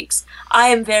Twin Peaks. I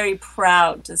am very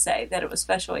proud to say that it was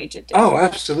Special Agent Dale Cooper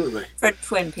absolutely. For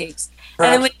Twin Peaks.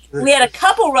 And then we had a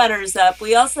couple runners-up.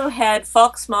 We also had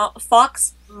Fox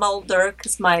Mulder,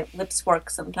 because my lips work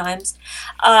sometimes,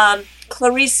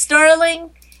 Clarice Starling,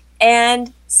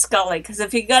 and Scully, because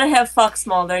if you're going to have Fox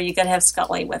Mulder, you got to have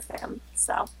Scully with him.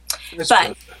 So,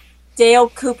 but Dale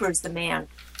Cooper's the man.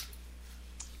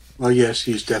 Well, yes,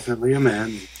 he's definitely a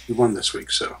man. He won this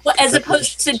week, so. Well, as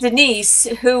opposed to Denise,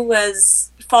 who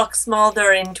was Fox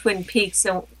Mulder in Twin Peaks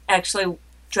and actually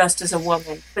dressed as a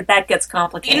woman, but that gets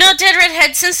complicated. Dead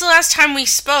Redhead, since the last time we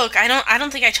spoke, I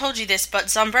don't think I told you this, but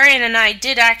Zombarian and I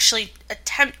did actually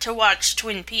attempt to watch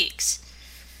Twin Peaks.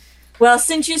 Well,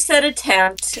 since you said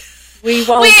attempt, we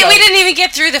won't. We didn't even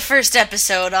get through the first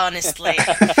episode, honestly.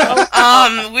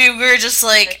 We were just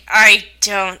like, I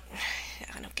don't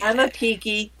get I'm a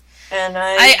peaky, and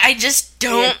I just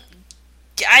don't.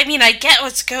 I mean, I get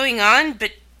what's going on,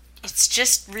 but it's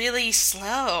just really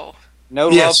slow. No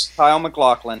love for Kyle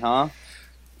MacLachlan, huh?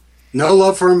 No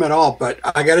love for him at all, but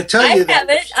I got to tell you that...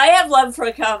 I have love for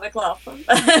Kyle MacLachlan.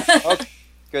 Okay,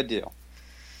 good deal.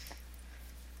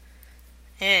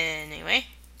 Anyway.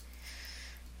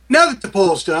 Now that the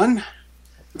poll's done,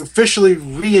 we officially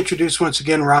reintroduce once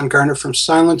again Ron Garner from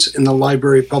Silence in the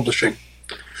Library Publishing.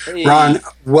 Hey. Ron,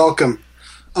 welcome.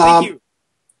 Thank you.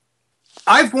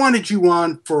 I've wanted you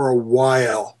on for a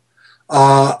while.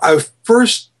 I've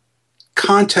first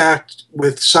contact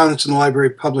with Silence in the Library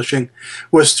Publishing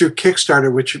was through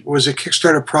Kickstarter, which was a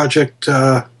Kickstarter project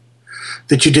that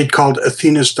you did called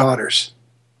Athena's Daughters.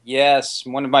 Yes,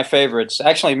 one of my favorites.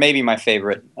 Actually, maybe my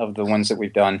favorite of the ones that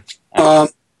we've done.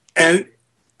 And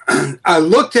I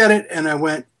looked at it and I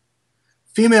went,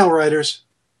 female writers,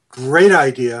 great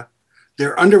idea.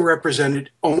 They're underrepresented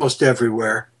almost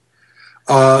everywhere.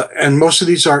 And most of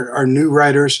these are new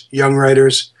writers, young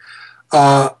writers.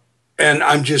 And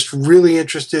I'm just really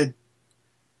interested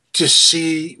to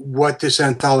see what this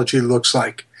anthology looks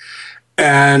like.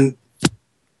 And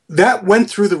that went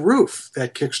through the roof,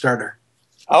 that Kickstarter.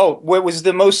 Oh, it was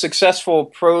the most successful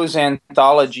prose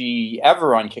anthology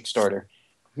ever on Kickstarter.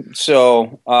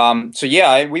 So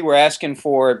yeah, we were asking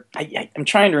for, I'm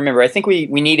trying to remember, I think we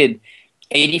needed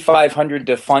 $8,500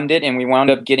 to fund it, and we wound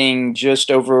up getting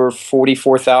just over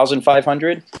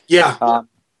 $44,500. Yeah.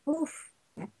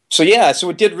 So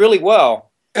it did really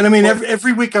well. And I mean,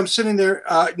 every week I'm sitting there,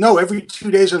 every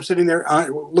 2 days I'm sitting there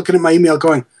looking at my email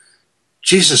going,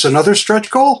 Jesus, another stretch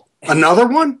goal? Another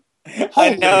one?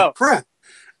 Holy crap.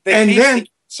 And then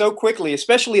so quickly,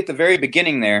 especially at the very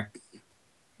beginning there.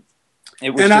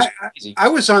 It was crazy. I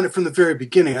was on it from the very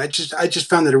beginning. I just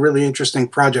found it a really interesting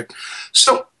project.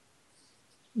 So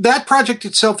that project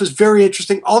itself is very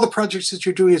interesting. All the projects that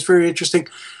you're doing is very interesting.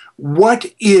 What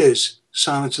is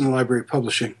Silence in the Library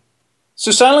Publishing?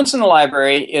 So Silence in the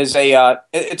Library is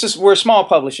we're a small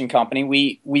publishing company.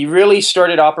 We really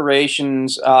started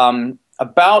operations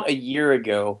about a year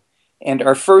ago, and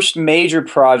our first major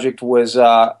project was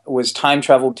Time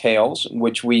Travel Tales,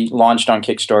 which we launched on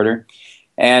Kickstarter,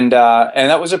 and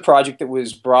that was a project that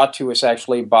was brought to us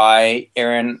actually by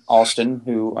Aaron Alston,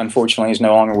 who unfortunately is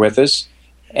no longer with us,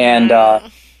 and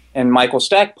Michael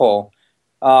Stackpole.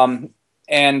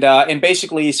 And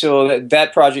basically, so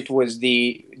that project was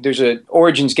there's a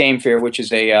Origins Game Fair, which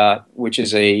is a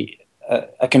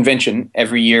convention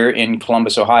every year in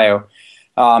Columbus, Ohio.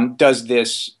 Does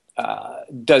this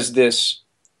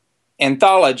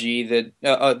anthology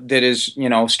that is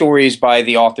stories by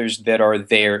the authors that are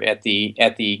there at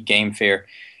the game fair,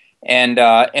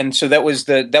 and so that was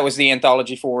the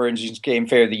anthology for Origins Game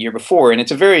Fair the year before, and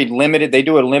it's a very limited. They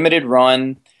do a limited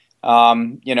run,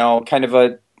 kind of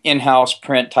a in-house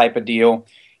print type of deal,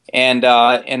 and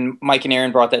Mike and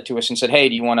Aaron brought that to us and said, "Hey,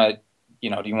 do you want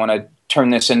to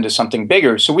turn this into something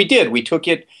bigger?" So we did. We took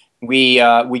it. We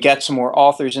got some more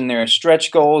authors in there as stretch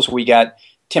goals. We got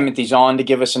Timothy Zahn to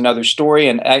give us another story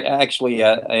and actually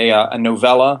a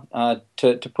novella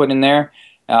to put in there.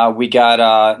 We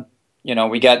got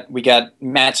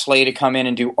Matt Slay to come in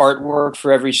and do artwork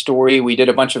for every story. We did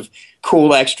a bunch of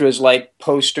cool extras like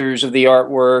posters of the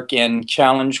artwork and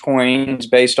challenge coins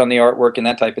based on the artwork and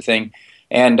that type of thing.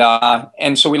 And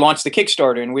so we launched the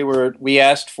Kickstarter, and we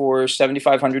asked for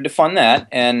 $7,500 to fund that,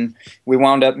 and we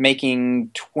wound up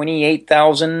making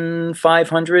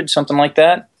 $28,500, something like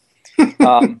that.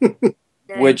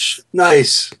 Which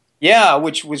nice, yeah,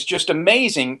 which was just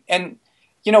amazing. And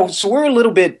so we're a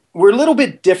little bit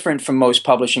different from most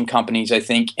publishing companies, I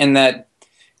think, in that,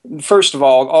 first of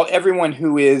all, everyone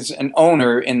who is an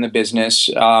owner in the business,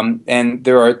 and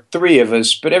there are three of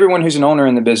us, but everyone who's an owner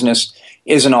in the business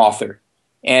is an author.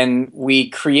 And we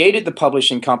created the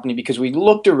publishing company because we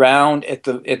looked around at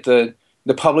the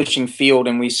publishing field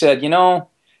and we said,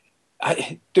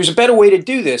 there's a better way to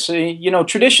do this.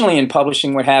 Traditionally in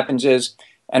publishing, what happens is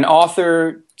an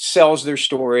author sells their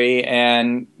story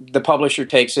and the publisher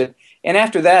takes it. And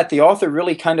after that, the author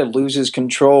really kind of loses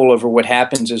control over what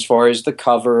happens as far as the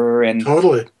cover and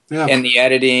totally, yeah, and the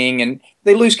editing, and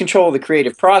they lose control of the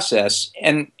creative process.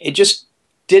 And it just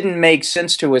didn't make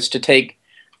sense to us to take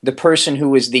the person who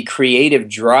was the creative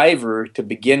driver to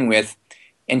begin with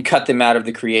and cut them out of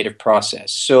the creative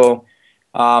process. So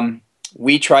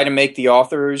we try to make the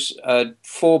authors a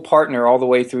full partner all the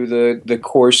way through the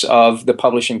course of the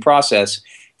publishing process.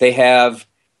 They have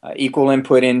equal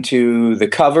input into the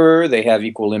cover. They have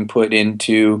equal input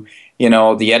into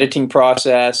the editing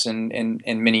process and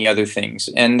many other things.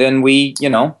 And then we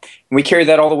carry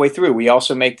that all the way through. We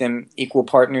also make them equal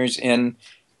partners in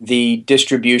the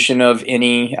distribution of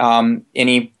any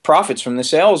profits from the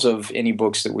sales of any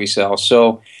books that we sell.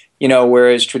 So,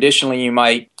 whereas traditionally you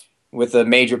might, with a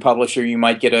major publisher, you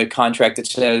might get a contract that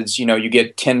says, you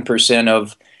get 10%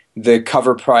 of the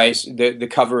cover price, the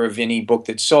cover of any book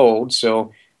that's sold.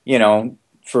 So,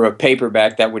 for a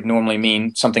paperback, that would normally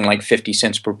mean something like 50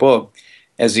 cents per book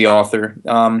as the author.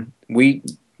 We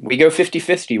go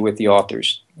 50-50 with the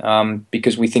authors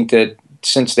because we think that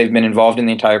since they've been involved in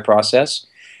the entire process,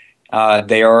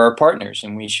 they are our partners,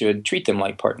 and we should treat them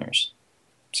like partners.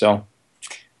 So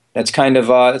that's kind of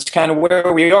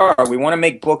where we are. We want to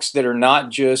make books that are not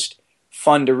just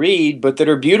fun to read, but that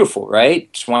are beautiful, right?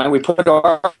 It's why we put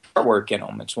our artwork in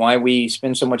them. It's why we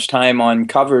spend so much time on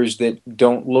covers that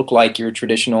don't look like your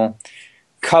traditional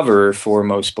cover for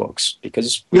most books,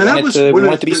 because we want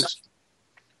it to be.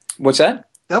 What's that?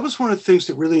 That was one of the things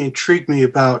that really intrigued me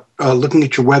about looking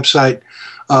at your website,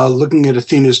 looking at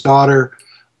Athena's Daughter.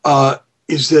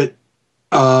 Is that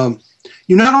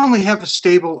you not only have a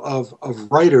stable of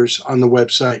writers on the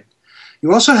website,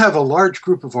 you also have a large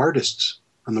group of artists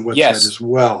on the website as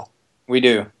well. We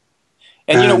do.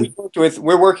 And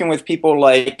we're working with people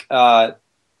like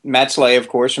Matt Slay, of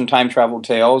course, from Time Travel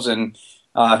Tales, and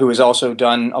who has also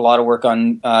done a lot of work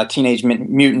on Teenage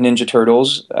Mutant Ninja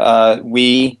Turtles.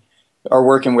 We are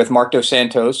working with Mark Dos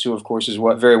Santos, who, of course, is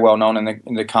very well known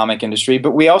in the comic industry.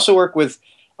 But we also work with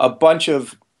a bunch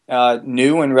of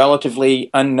new and relatively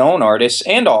unknown artists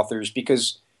and authors,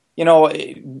 because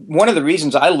one of the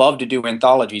reasons I love to do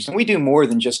anthologies, and we do more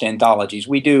than just anthologies,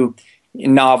 we do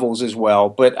novels as well,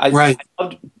 but I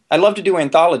love to do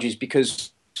anthologies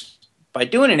because by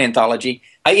doing an anthology,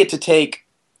 I get to take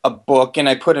a book and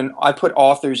I put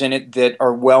authors in it that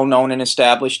are well known and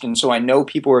established, and so I know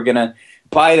people are going to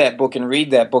buy that book and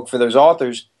read that book for those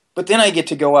authors. But then I get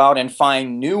to go out and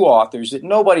find new authors that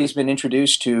nobody's been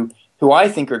introduced to, who I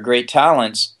think are great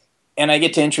talents, and I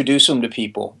get to introduce them to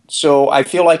people. So I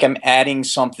feel like I'm adding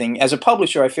something. As a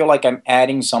publisher, I feel like I'm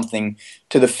adding something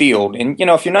to the field. And,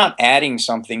 if you're not adding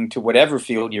something to whatever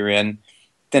field you're in,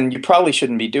 then you probably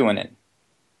shouldn't be doing it.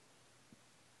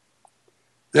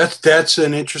 That's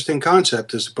an interesting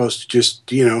concept, as opposed to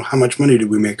just, how much money do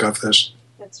we make off this?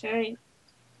 That's right.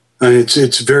 And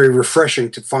it's very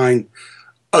refreshing to find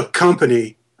a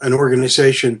company, an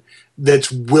organization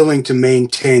that's willing to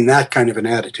maintain that kind of an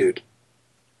attitude.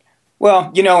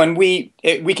 Well, and we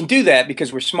can do that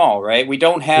because we're small, right? We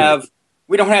don't have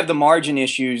the margin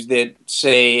issues that,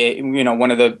 say, one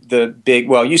of the big,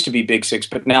 well, it used to be Big Six,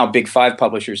 but now Big Five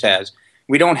publishers has.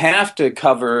 We don't have to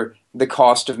cover the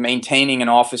cost of maintaining an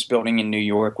office building in New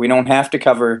York. We don't have to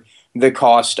cover the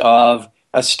cost of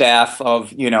a staff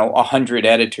of 100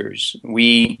 editors.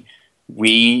 We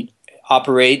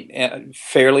operate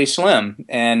fairly slim,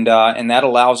 and that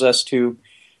allows us to,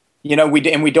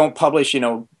 we don't publish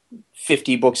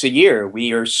 50 books a year.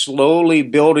 We are slowly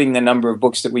building the number of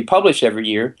books that we publish every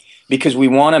year because we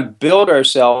want to build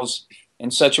ourselves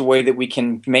in such a way that we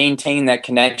can maintain that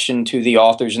connection to the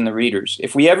authors and the readers.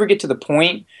 If we ever get to the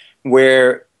point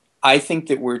where I think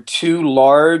that we're too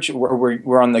large, or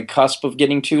we're on the cusp of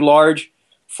getting too large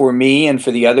for me and for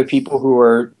the other people who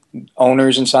are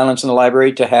owners in Silence in the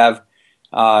Library to have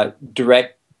that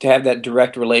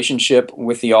direct relationship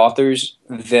with the authors,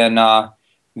 then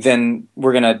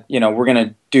we're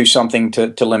gonna do something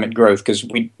to limit growth, because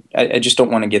I just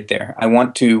don't want to get there. I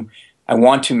want to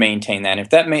maintain that.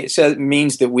 If that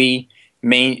means that we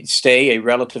may stay a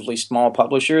relatively small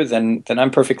publisher, then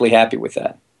I'm perfectly happy with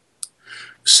that.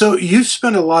 So you've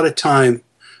spent a lot of time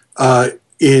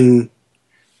in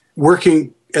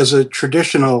working as a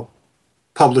traditional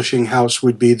publishing house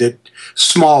would be, that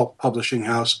small publishing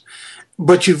house,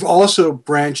 but you've also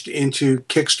branched into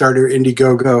Kickstarter,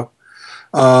 Indiegogo,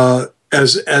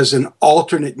 as an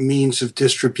alternate means of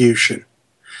distribution.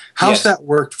 How's that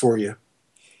worked for you?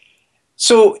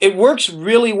 So it works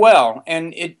really well,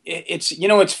 and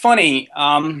it's funny.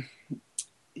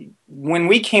 When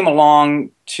we came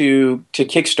along to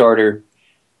Kickstarter,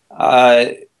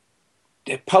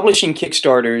 publishing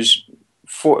Kickstarters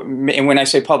and when I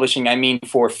say publishing, I mean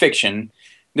for fiction.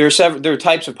 There are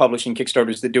types of publishing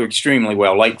Kickstarters that do extremely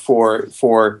well, like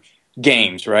for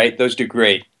games, right? Those do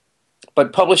great.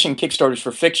 But publishing Kickstarters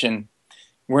for fiction,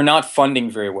 we're not funding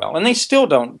very well, and they still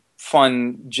don't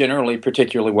fund generally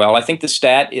particularly well. I think the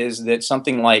stat is that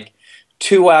something like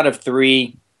 2 out of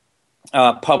 3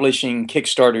 publishing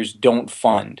Kickstarters don't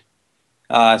fund.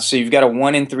 So you've got a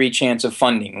 1 in 3 chance of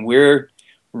funding. We're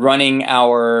running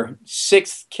our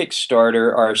 6th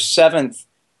Kickstarter, our 7th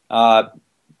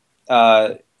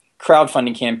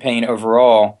crowdfunding campaign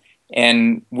overall,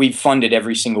 and we've funded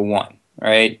every single one.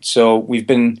 Right, so we've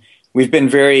been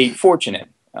very fortunate,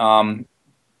 and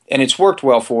it's worked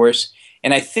well for us.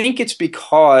 And I think it's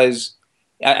because,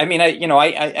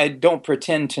 I don't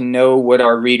pretend to know what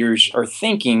our readers are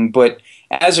thinking, but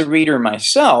as a reader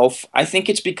myself, I think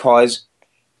it's because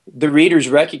the readers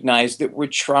recognize that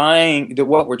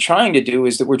what we're trying to do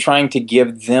is that we're trying to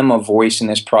give them a voice in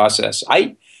this process.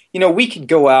 We could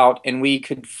go out and we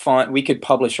could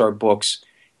publish our books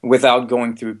without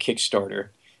going through Kickstarter.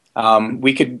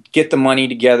 We could get the money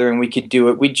together and we could do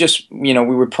it. We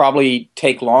would probably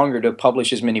take longer to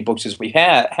publish as many books as we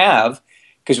have,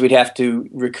 because we'd have to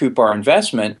recoup our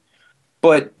investment.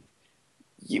 But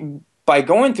by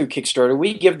going through Kickstarter,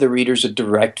 we give the readers a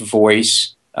direct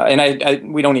voice.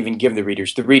 We don't even give the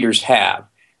readers have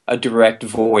a direct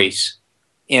voice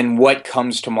in what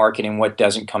comes to market and what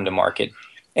doesn't come to market.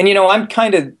 And, I'm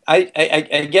kind of,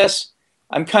 I guess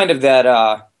I'm kind of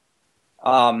that,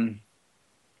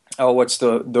 what's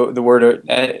the word?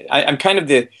 I'm kind of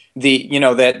that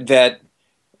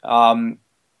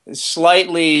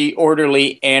slightly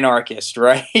orderly anarchist,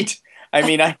 right? I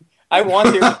mean, I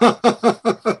want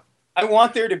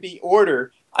there to be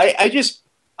order. I just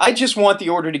want the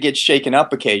order to get shaken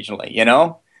up occasionally,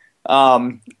 Not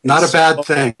a bad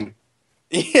thing.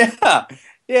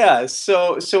 Yeah.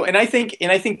 So, and I think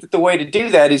that the way to do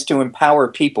that is to empower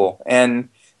people, and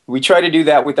we try to do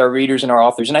that with our readers and our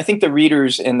authors. And I think the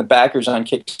readers and the backers on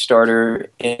Kickstarter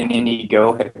and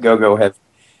Indiegogo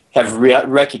have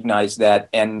recognized that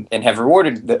and have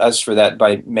rewarded us for that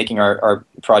by making our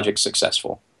projects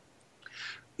successful.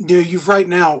 Right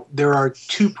now, there are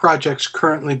 2 projects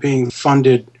currently being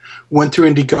funded, one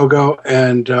through Indiegogo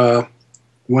and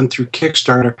one through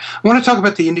Kickstarter. I want to talk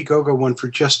about the Indiegogo one for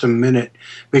just a minute,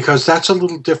 because that's a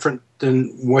little different than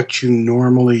what you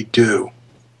normally do.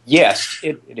 Yes,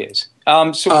 it is.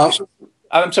 I'm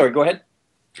sorry, go ahead.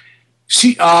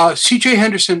 C.J.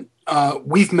 Henderson,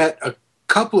 we've met a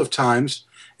couple of times,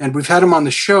 and we've had him on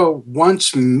the show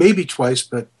once, maybe twice,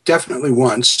 but definitely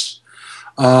once.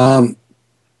 And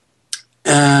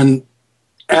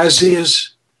as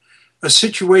is a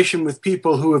situation with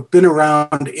people who have been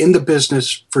around in the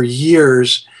business for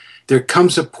years, there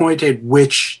comes a point at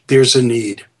which there's a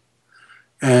need.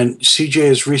 And CJ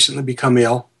has recently become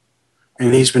ill,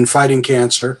 and he's been fighting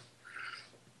cancer.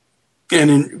 And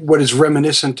in what is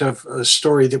reminiscent of a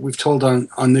story that we've told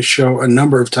on this show a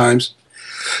number of times,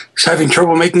 he's having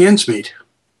trouble making ends meet.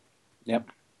 Yep.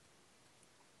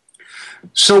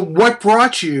 So what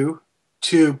brought you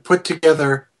to put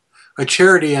together a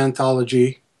charity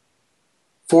anthology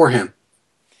for him?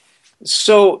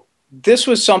 So this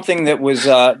was something that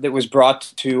was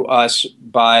brought to us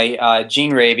by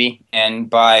Gene Raby and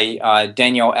by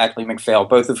Danielle Ackley McPhail,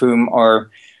 both of whom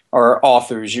are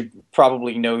authors. You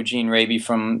probably know Gene Raby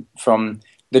from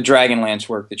the Dragonlance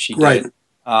work that she did.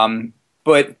 Right.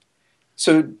 But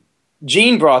so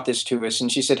Gene brought this to us,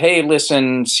 and she said, "Hey,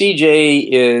 listen, CJ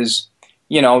is,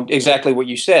 exactly what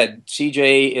you said.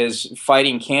 CJ is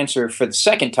fighting cancer for the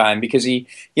second time because he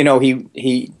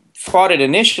fought it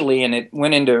initially and it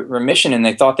went into remission, and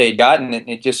they thought they had gotten it, and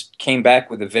it just came back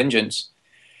with a vengeance.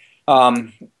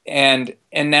 And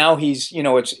now he's,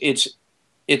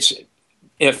 it's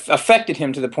affected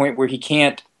him to the point where he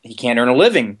can't earn a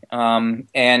living.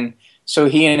 And so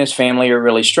he and his family are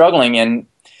really struggling. And,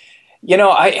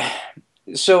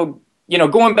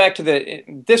 going back to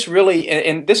this really,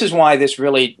 and this is why this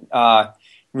really,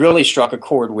 really struck a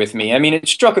chord with me. I mean, it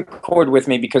struck a chord with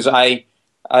me because I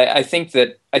think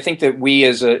that we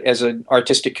as an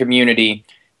artistic community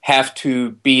have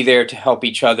to be there to help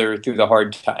each other through the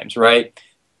hard times, right?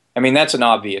 I mean, that's an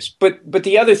obvious. But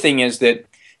the other thing is that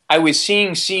I was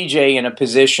seeing CJ in a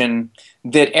position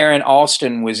that Aaron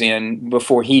Alston was in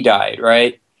before he died,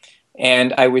 right?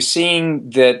 And I was seeing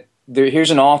that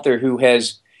here's an author who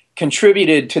has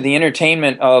contributed to the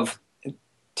entertainment of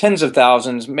tens of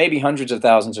thousands, maybe hundreds of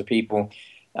thousands of people,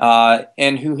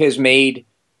 and who has made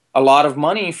a lot of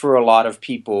money for a lot of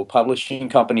people, publishing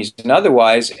companies and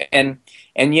otherwise. And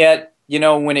yet,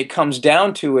 when it comes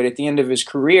down to it, at the end of his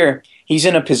career, he's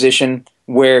in a position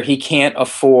where he can't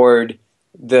afford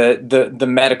the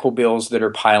medical bills that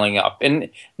are piling up. And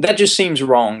that just seems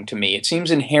wrong to me. It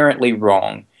seems inherently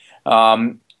wrong.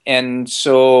 And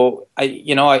so I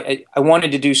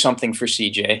wanted to do something for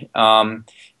CJ.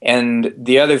 And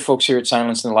the other folks here at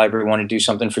Silence in the Library wanted to do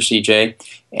something for CJ.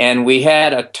 And we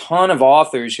had a ton of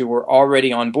authors who were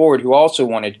already on board who also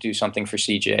wanted to do something for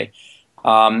CJ.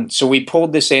 So we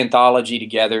pulled this anthology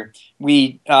together.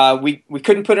 We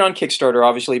couldn't put it on Kickstarter,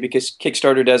 obviously, because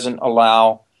Kickstarter doesn't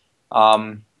allow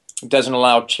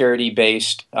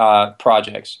charity-based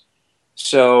projects.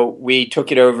 So we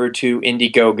took it over to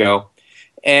Indiegogo.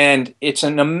 And it's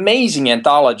an amazing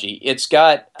anthology. It's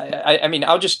got,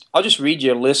 I'll just read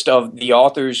you a list of the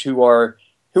authors who were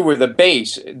the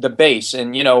base.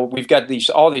 And, we've got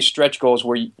all these stretch goals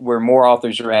where more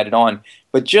authors are added on.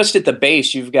 But just at the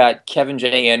base, you've got Kevin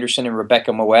J. Anderson and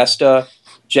Rebecca Moesta,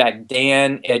 Jack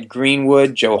Dan, Ed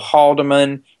Greenwood, Joe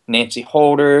Haldeman, Nancy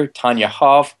Holder, Tanya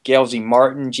Huff, Gail Z.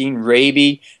 Martin, Gene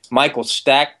Raby, Michael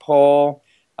Stackpole,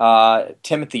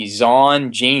 Timothy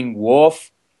Zahn, Gene Wolfe,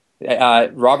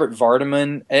 Robert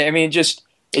Vardaman. I mean, it's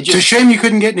a shame you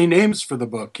couldn't get any names for the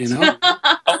book,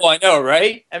 Oh, I know,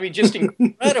 right? I mean, just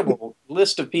incredible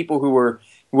list of people who were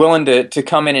willing to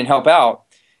come in and help out.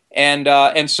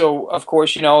 And so, of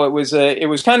course, it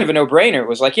was kind of a no-brainer. It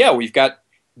was like, yeah, we've got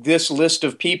this list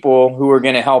of people who are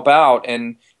going to help out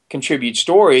and contribute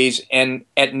stories, and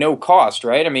at no cost,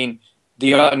 right? I mean,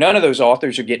 none of those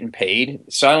authors are getting paid.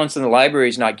 Silence in the Library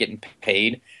is not getting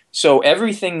paid. So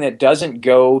everything that doesn't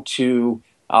go to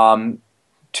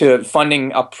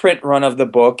funding a print run of the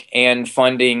book and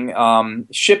funding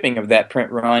shipping of that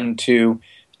print run to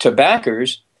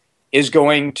backers is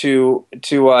going to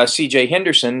C.J.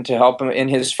 Henderson to help him in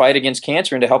his fight against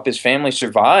cancer and to help his family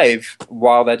survive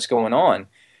while that's going on.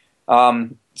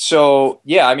 So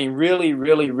yeah, I mean, really,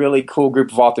 really, really cool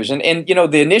group of authors, and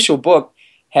the initial book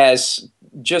has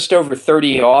just over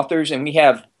 30 authors, and we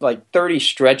have like 30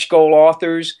 stretch goal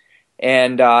authors.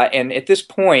 And at this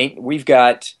point,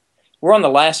 we're on the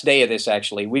last day of this,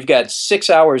 actually. We've got 6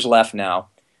 hours left now.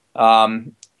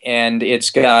 And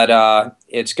it's got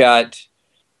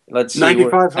let's see.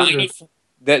 9,500.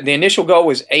 The initial goal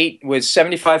was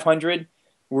 7,500.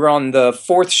 We're on the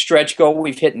fourth stretch goal.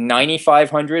 We've hit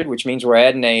 9,500, which means we're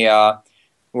adding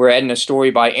a story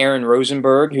by Aaron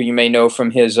Rosenberg, who you may know from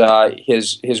his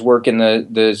work in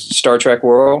the Star Trek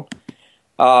world.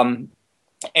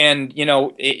 And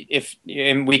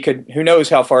we could, who knows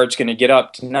how far it's going to get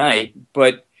up tonight,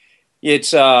 but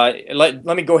It's let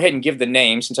me go ahead and give the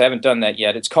name since I haven't done that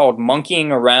yet. It's called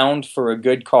Monkeying Around for a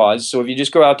Good Cause. So if you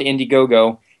just go out to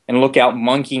Indiegogo and look out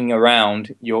Monkeying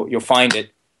Around, you'll find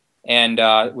it. And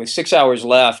with 6 hours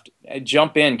left,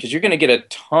 jump in because you're going to get a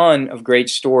ton of great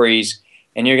stories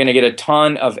and you're going to get a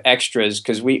ton of extras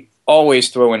because we always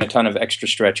throw in a ton of extra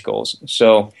stretch goals.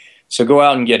 So go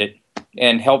out and get it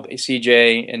and help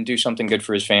CJ and do something good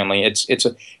for his family.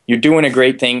 You're doing a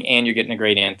great thing and you're getting a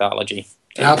great anthology.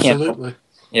 Absolutely.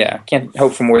 Can't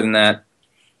hope for more than that.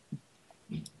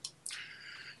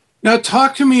 Now,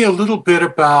 talk to me a little bit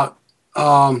about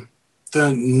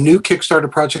the new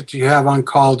Kickstarter project you have on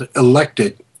called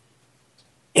Elected.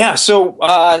 Yeah, so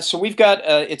we've got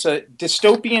it's a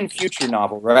dystopian future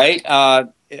novel, right?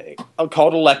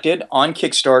 Called Elected on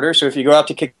Kickstarter. So if you go out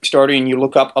to Kickstarter and you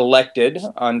look up Elected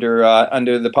under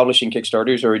the publishing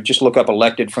Kickstarters, or just look up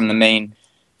Elected from the main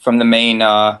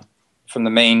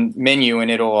menu,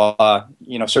 and it'll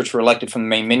search for Elected from the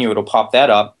main menu. It'll pop that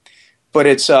up. But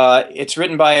it's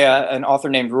written by an author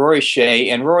named Rory Shea,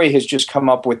 and Rory has just come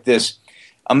up with this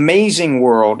amazing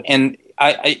world. And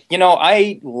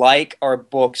I like our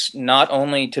books not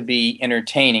only to be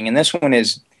entertaining, and this one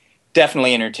is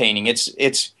definitely entertaining.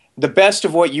 It's the best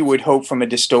of what you would hope from a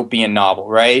dystopian novel,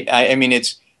 right? I mean,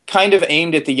 it's kind of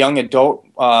aimed at the young adult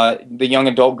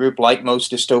group, like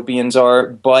most dystopians are,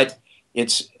 but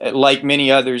it's like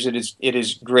many others. It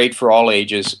is great for all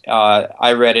ages.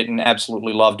 I read it and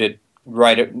absolutely loved it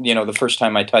the first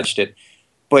time I touched it.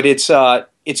 But it's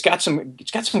got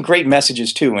some great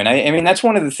messages too. And I mean that's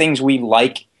one of the things we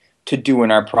like to do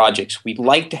in our projects. We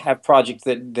like to have projects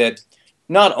that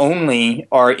not only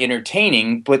are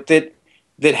entertaining, but that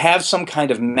have some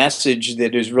kind of message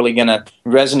that is really going to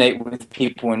resonate with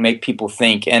people and make people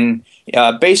think. And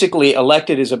basically,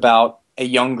 Elected is about a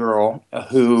young girl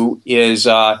who is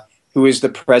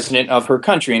the president of her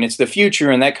country, and it's the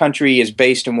future, and that country is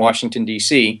based in Washington,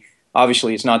 D.C.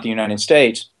 Obviously, it's not the United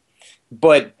States.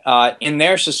 But in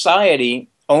their society,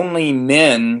 only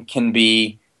men can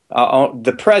be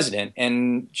the president,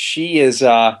 and she is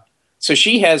so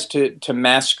she has to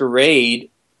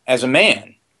masquerade as a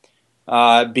man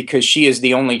because she is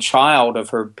the only child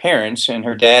of her parents, and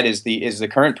her dad is the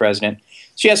current president.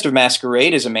 She has to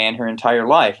masquerade as a man her entire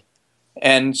life.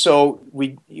 And so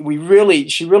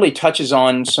she really touches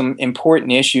on some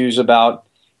important issues about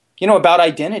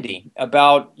identity,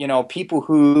 about, people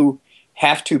who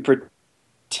have to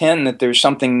pretend that there's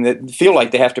something that feel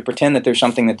like they have to pretend that there's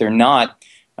something that they're not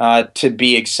to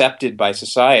be accepted by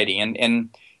society.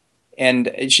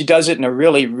 And she does it in a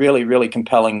really, really, really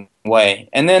compelling way.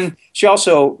 And then she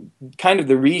also, kind of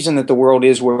the reason that the world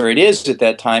is where it is at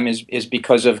that time is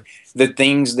because of the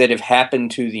things that have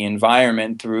happened to the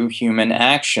environment through human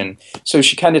action. So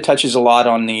she kind of touches a lot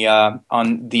on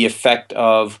the effect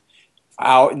of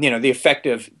the effect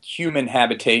of human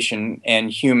habitation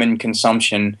and human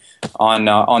consumption on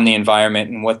the environment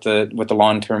and what the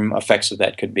long-term effects of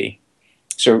that could be.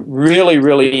 So really,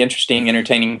 really interesting,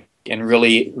 entertaining, and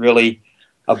really, really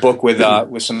a book with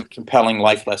some compelling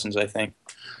life lessons, I think.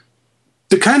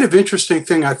 The kind of interesting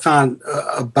thing I found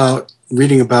about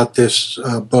reading about this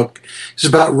book is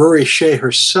about Rory Shea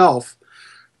herself,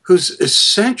 who's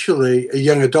essentially a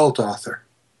young adult author.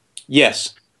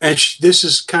 Yes. And this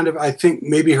is kind of, I think,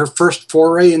 maybe her first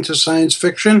foray into science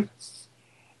fiction.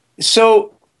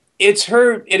 So it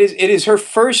is her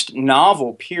first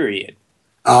novel, period.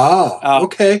 Oh,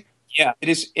 okay. Yeah, it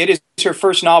is her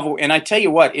first novel, and I tell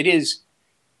you what, it is.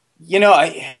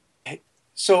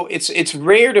 So it's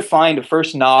rare to find a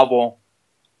first novel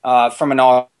from an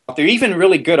author, even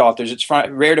really good authors. It's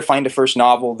rare to find a first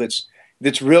novel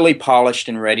that's really polished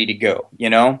and ready to go.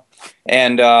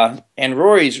 And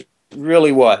Rory's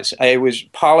really was. It was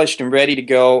polished and ready to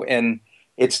go, and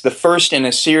it's the first in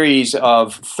a series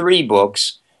of 3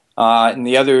 books. And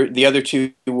the other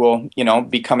 2 will,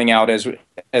 be coming out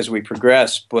as we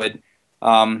progress. But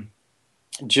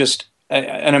just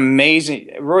Rory's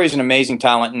an amazing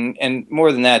talent, and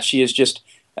more than that, she is just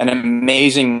an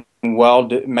amazingly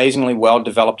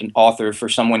well-developed an author for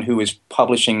someone who is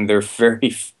publishing their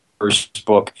very first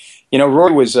book.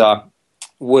 Rory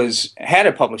had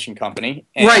a publishing company.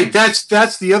 Right.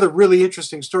 That's the other really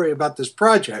interesting story about this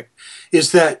project,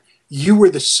 is that you were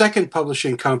the second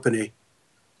publishing company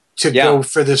to go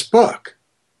for this book.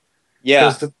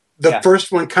 Yeah. The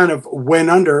first one kind of went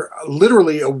under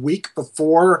literally a week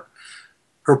before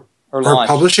her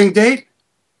publishing date.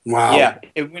 Wow. Yeah,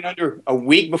 it went under a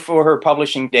week before her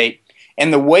publishing date.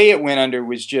 And the way it went under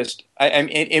was just,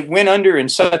 it went under in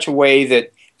such a way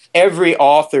that every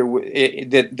author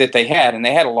that they had, and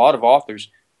they had a lot of authors,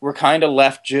 were kind of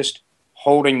left just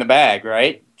holding the bag,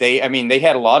 right? They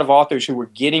had a lot of authors who were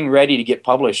getting ready to get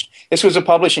published. This was a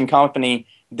publishing company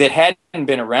that hadn't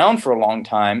been around for a long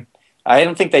time. I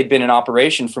don't think they'd been in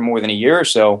operation for more than a year or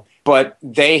so, but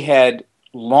they had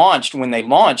launched. When they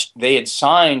launched, they had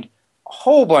signed a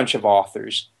whole bunch of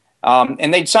authors.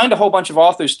 And they'd signed a whole bunch of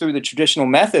authors through the traditional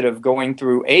method of going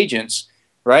through agents,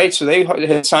 right? So they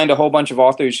had signed a whole bunch of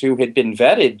authors who had been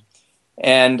vetted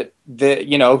and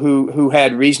who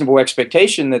had reasonable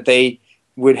expectation that they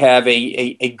would have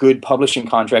a good publishing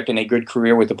contract and a good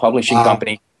career with the publishing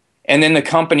company. And then the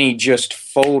company just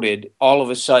folded all of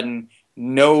a sudden,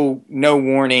 no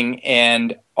warning,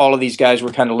 and all of these guys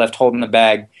were kind of left holding the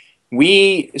bag.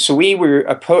 We were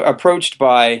approached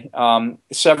by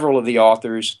several of the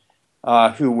authors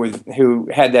who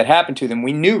had that happen to them.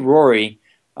 We knew Rory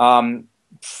from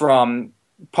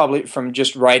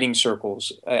just writing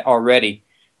circles already,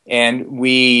 and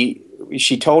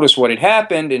she told us what had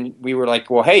happened, and we were like,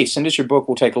 well, hey, send us your book,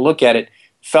 we'll take a look at it.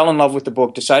 Fell in love with the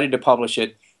book, decided to publish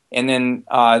it, and then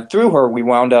through her we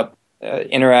wound up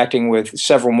interacting with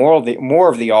several more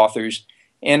of the authors.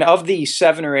 And of the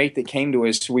 7 or 8 that came to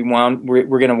us, we're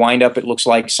going to wind up, it looks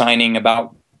like, signing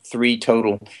about 3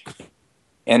 total.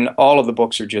 And all of the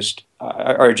books are just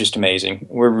amazing.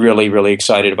 We're really, really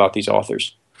excited about these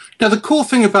authors. Now, the cool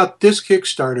thing about this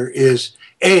Kickstarter is,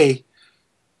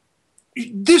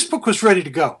 this book was ready to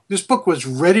go. This book was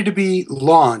ready to be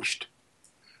launched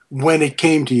when it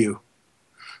came to you.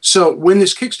 So when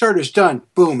this Kickstarter is done,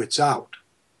 boom, it's out.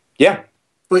 Yeah.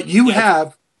 But you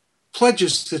have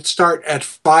pledges that start at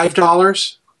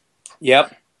 $5.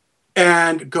 Yep.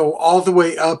 And go all the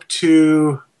way up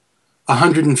to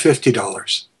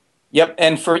 $150. Yep,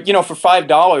 and for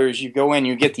 $5, you go in,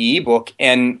 you get the ebook,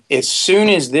 and as soon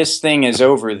as this thing is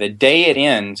over, the day it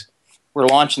ends, we're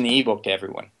launching the ebook to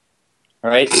everyone. All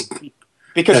right?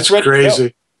 Because that's it's ready crazy. to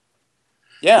go.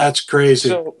 Yeah, that's crazy.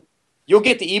 So you'll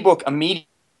get the ebook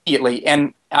immediately,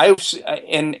 and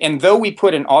though we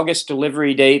put an August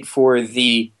delivery date for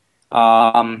the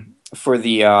print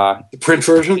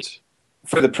versions.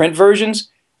 For the print versions,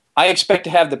 I expect to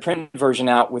have the print version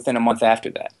out within a month after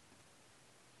that.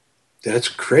 That's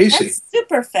crazy. That's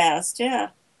super fast, yeah.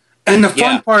 And the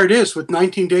fun part is, with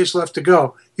 19 days left to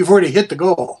go, you've already hit the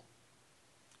goal.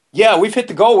 Yeah, we've hit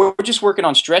the goal. We're just working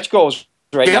on stretch goals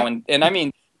right now. And I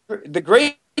mean, the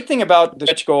great thing about the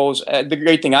stretch goals, the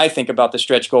great thing I think about the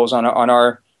stretch goals on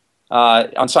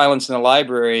Silence in the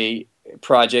Library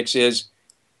projects is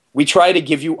we try to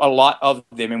give you a lot of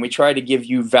them, and we try to give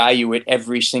you value at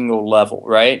every single level,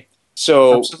 right?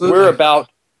 So Absolutely. We're about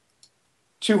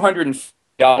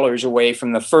 $250 away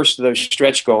from the first of those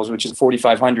stretch goals, which is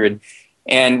 $4,500.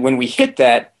 And when we hit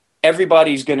that, every backer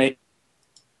is going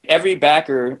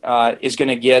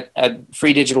to get a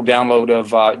free digital download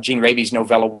of Gene Raby's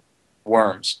novella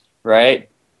Worms, right?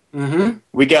 Mm-hmm.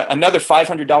 We got another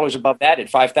 $500 above that.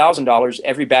 At $5,000,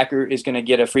 every backer is going to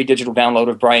get a free digital download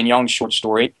of Brian Young's short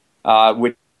story,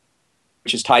 which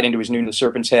is tied into his Noon to the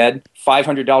Serpent's Head.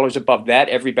 $500 above that,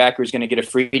 every backer is going to get a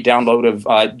free download of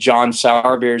John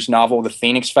Sourbeer's novel, The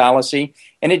Phoenix Fallacy,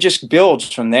 and it just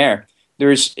builds from there.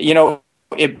 There's,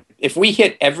 if we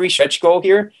hit every stretch goal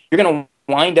here, you're going to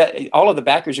wind up, all of the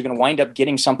backers are going to wind up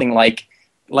getting something like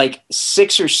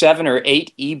 6 or 7 or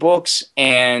 8 ebooks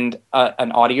and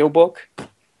an audiobook.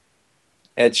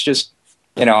 It's just,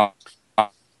 and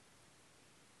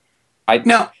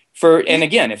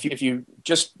again, if you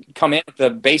just come in at the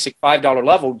basic $5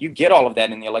 level, you get all of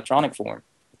that in the electronic form.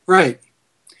 Right.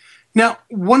 Now,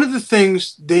 one of the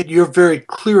things that you're very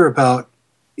clear about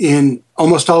in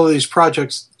almost all of these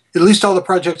projects, at least all the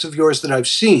projects of yours that I've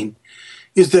seen,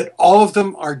 is that all of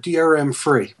them are DRM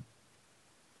free.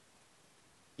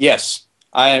 Yes,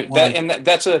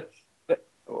 that's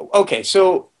okay.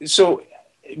 So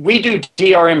we do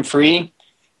DRM free.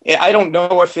 I don't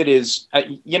know if it is.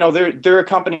 There are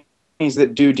companies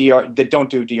that don't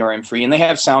do DRM free, and they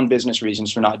have sound business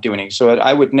reasons for not doing it. So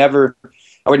I would never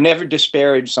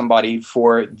disparage somebody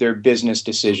for their business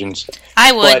decisions.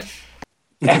 I would.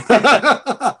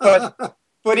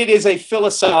 But it is a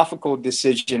philosophical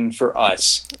decision for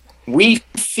us. We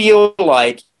feel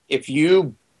like if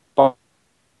you buy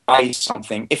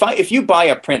something, if you buy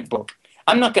a print book,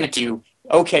 I'm not going to do,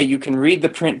 okay, you can read the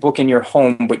print book in your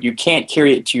home, but you can't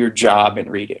carry it to your job and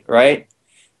read it, right?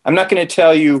 I'm not going to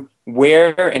tell you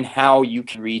where and how you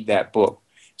can read that book.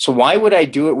 So why would I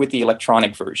do it with the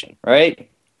electronic version, right?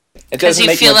 Because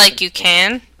you feel like you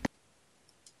can?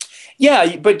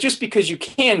 Yeah, but just because you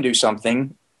can do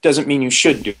something doesn't mean you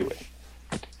should do it.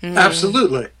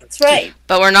 Absolutely. That's right.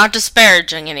 But we're not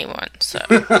disparaging anyone, so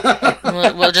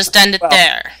we'll just end it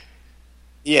there.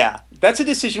 Yeah, That's a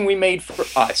decision we made for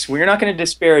us. We're not going to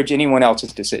disparage anyone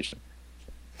else's decision.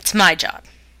 It's my job.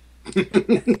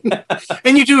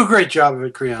 And you do a great job of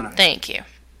it, Kriana. Thank you.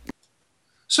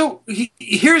 So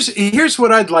here's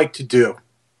what I'd like to do.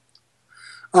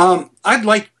 I'd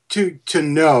like to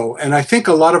know, and I think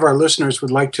a lot of our listeners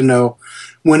would like to know,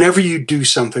 whenever you do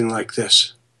something like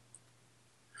this,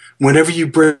 whenever you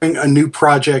bring a new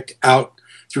project out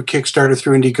through Kickstarter,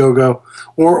 through Indiegogo,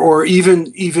 or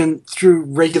even through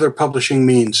regular publishing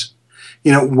means,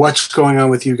 what's going on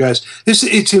with you guys.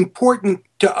 It's important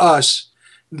to us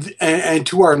and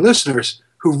to our listeners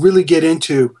who really get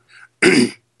into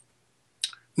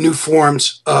new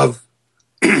forms of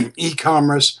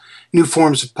e-commerce, new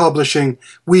forms of publishing.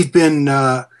 We've been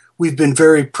very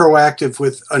proactive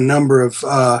with a number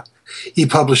of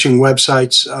e-publishing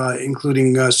websites,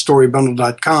 including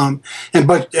storybundle.com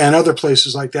and other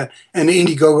places like that, and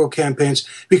Indiegogo campaigns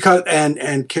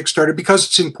and Kickstarter, because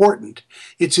it's important.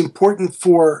 It's important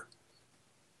for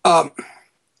what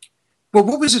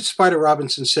was it Spider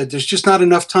Robinson said? There's just not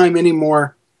enough time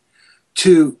anymore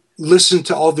to listen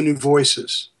to all the new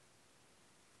voices.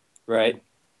 Right.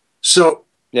 So,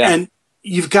 yeah. And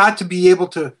you've got to be able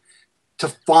to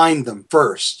find them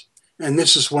first. And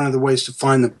this is one of the ways to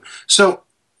find them. So,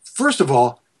 first of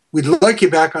all, we'd like you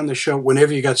back on the show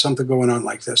whenever you got something going on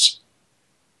like this.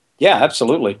 Yeah,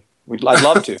 absolutely. I'd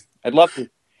love to. I'd love to.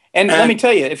 And let me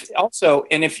tell you, if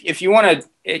you want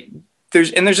to,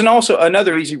 there's also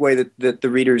another easy way that the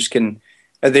readers can,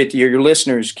 that your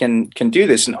listeners can do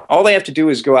this. And all they have to do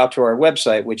is go out to our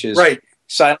website, which is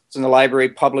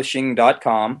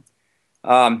silenceinthelibrarypublishing.com.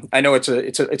 I know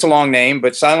it's a long name,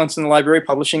 but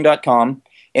silenceinthelibrarypublishing.com.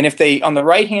 And if they, on the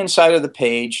right-hand side of the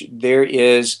page, there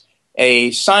is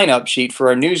a sign-up sheet for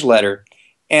our newsletter.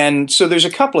 And so there's a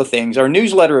couple of things. Our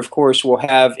newsletter, of course, will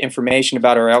have information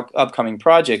about our upcoming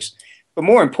projects. But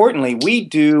more importantly,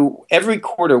 every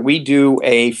quarter we do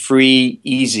a free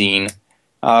e-zine.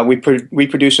 We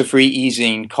produce a free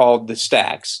e-zine called The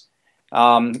Stacks,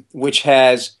 which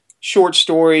has short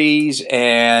stories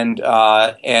and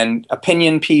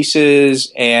opinion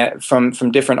pieces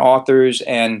from different authors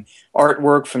and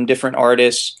artwork from different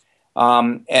artists,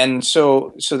 and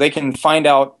so they can find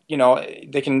out,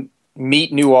 they can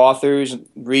meet new authors,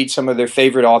 read some of their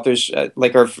favorite authors.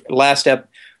 Like our last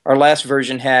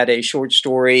version had a short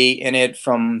story in it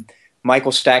from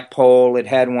Michael Stackpole. It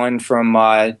had one from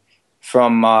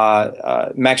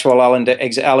Maxwell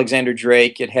Alexander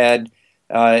Drake. It had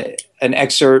an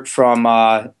excerpt from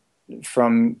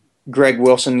Greg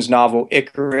Wilson's novel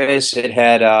Icarus. It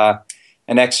had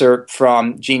an excerpt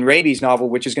from Gene Raby's novel,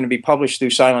 which is going to be published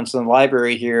through Silence in the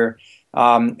Library here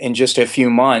in just a few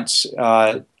months.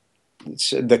 It's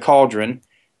The Cauldron,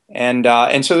 and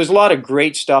so there's a lot of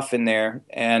great stuff in there,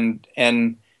 and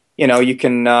you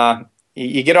can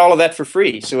you get all of that for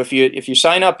free. So if you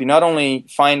sign up, you not only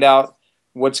find out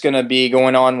what's going to be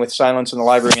going on with Silence in the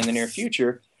Library in the near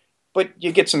future, but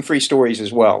you get some free stories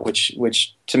as well,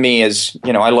 which to me is,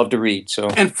 I love to read. So,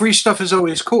 and free stuff is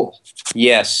always cool.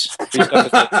 Yes, free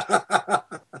stuff is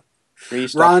free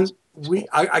stuff. Ron,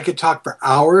 I could talk for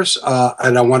hours,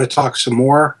 and I want to talk some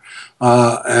more,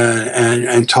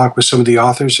 and talk with some of the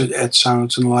authors at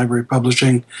Silence in the Library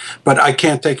Publishing, but I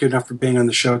can't thank you enough for being on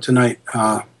the show tonight,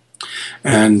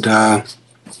 and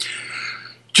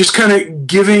just kind of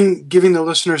giving the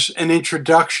listeners an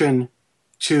introduction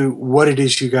to what it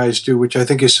is you guys do, which I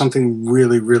think is something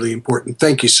really, really important.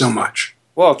 Thank you so much.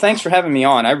 Well, thanks for having me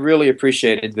on. I really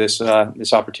appreciated this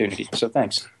opportunity, so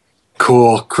thanks.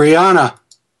 Cool. Kriana.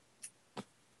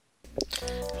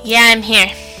 Yeah, I'm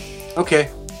here. Okay.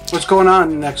 What's going on in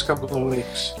the next couple of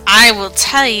weeks? I will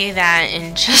tell you that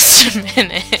in just a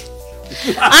minute.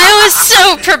 I was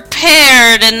so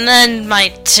prepared, and then my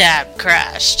tab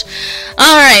crashed.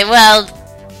 Alright, well,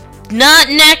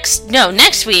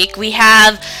 next week we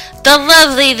have the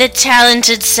lovely, the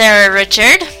talented Sarah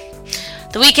Richard.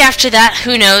 The week after that,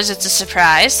 who knows, it's a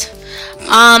surprise.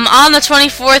 On the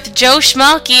 24th, Joe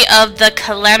Schmalke of the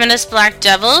Calamitous Black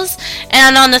Devils.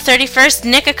 And on the 31st,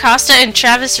 Nick Acosta and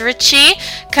Travis Ritchie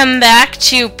come back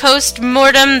to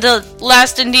post-mortem the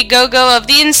last Indiegogo of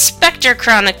the Inspector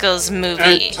Chronicles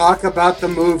movie. And talk about the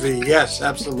movie, yes,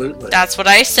 absolutely. That's what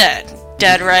I said.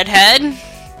 Dead Redhead.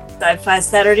 Sci-Fi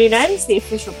Saturday Night is the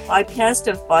official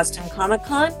podcast of Boston Comic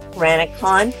Con, Granite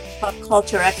Con,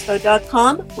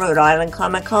 PopCultureExpo.com, Rhode Island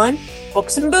Comic Con,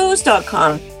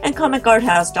 BooksandBooze.com, and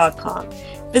ComicArthouse.com.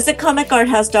 Visit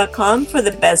ComicArthouse.com for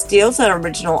the best deals on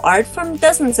original art from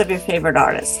dozens of your favorite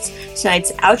artists.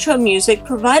 Tonight's outro music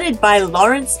provided by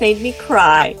Lawrence Made Me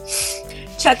Cry.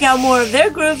 Check out more of their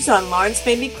grooves on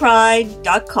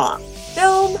lawrencemademecry.com.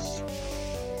 Film.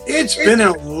 It's been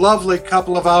a lovely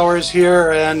couple of hours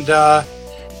here, and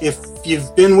if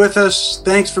you've been with us,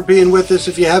 thanks for being with us.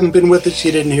 If you haven't been with us,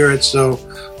 you didn't hear it, so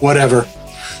whatever.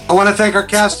 I want to thank our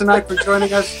cast tonight for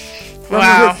joining us. From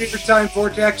the Theater Time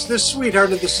Vortex, the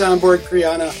sweetheart of the soundboard,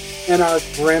 Kriana, and our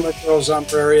grammar girl,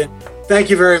 Zombrarian. Thank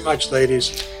you very much,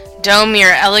 ladies. Dome,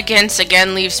 your elegance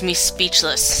again leaves me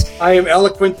speechless. I am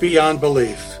eloquent beyond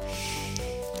belief.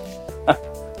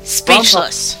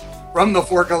 Speechless. From the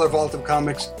Four Color Vault of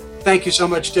Comics. Thank you so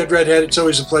much, Dead Redhead. It's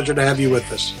always a pleasure to have you with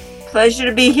us. Pleasure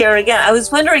to be here again. I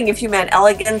was wondering if you meant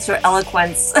elegance or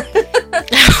eloquence.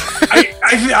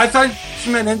 I thought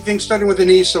you meant anything starting with an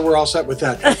E, so we're all set with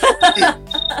that.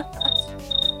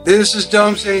 This is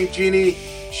Dome saying, Jeannie,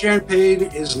 shared pain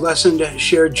is lessened,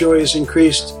 shared joy is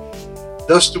increased.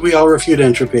 Thus do we all refute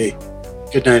entropy.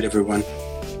 Good night, everyone.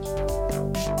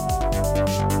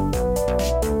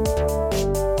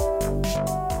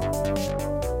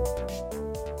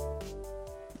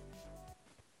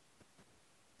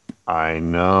 I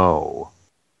know.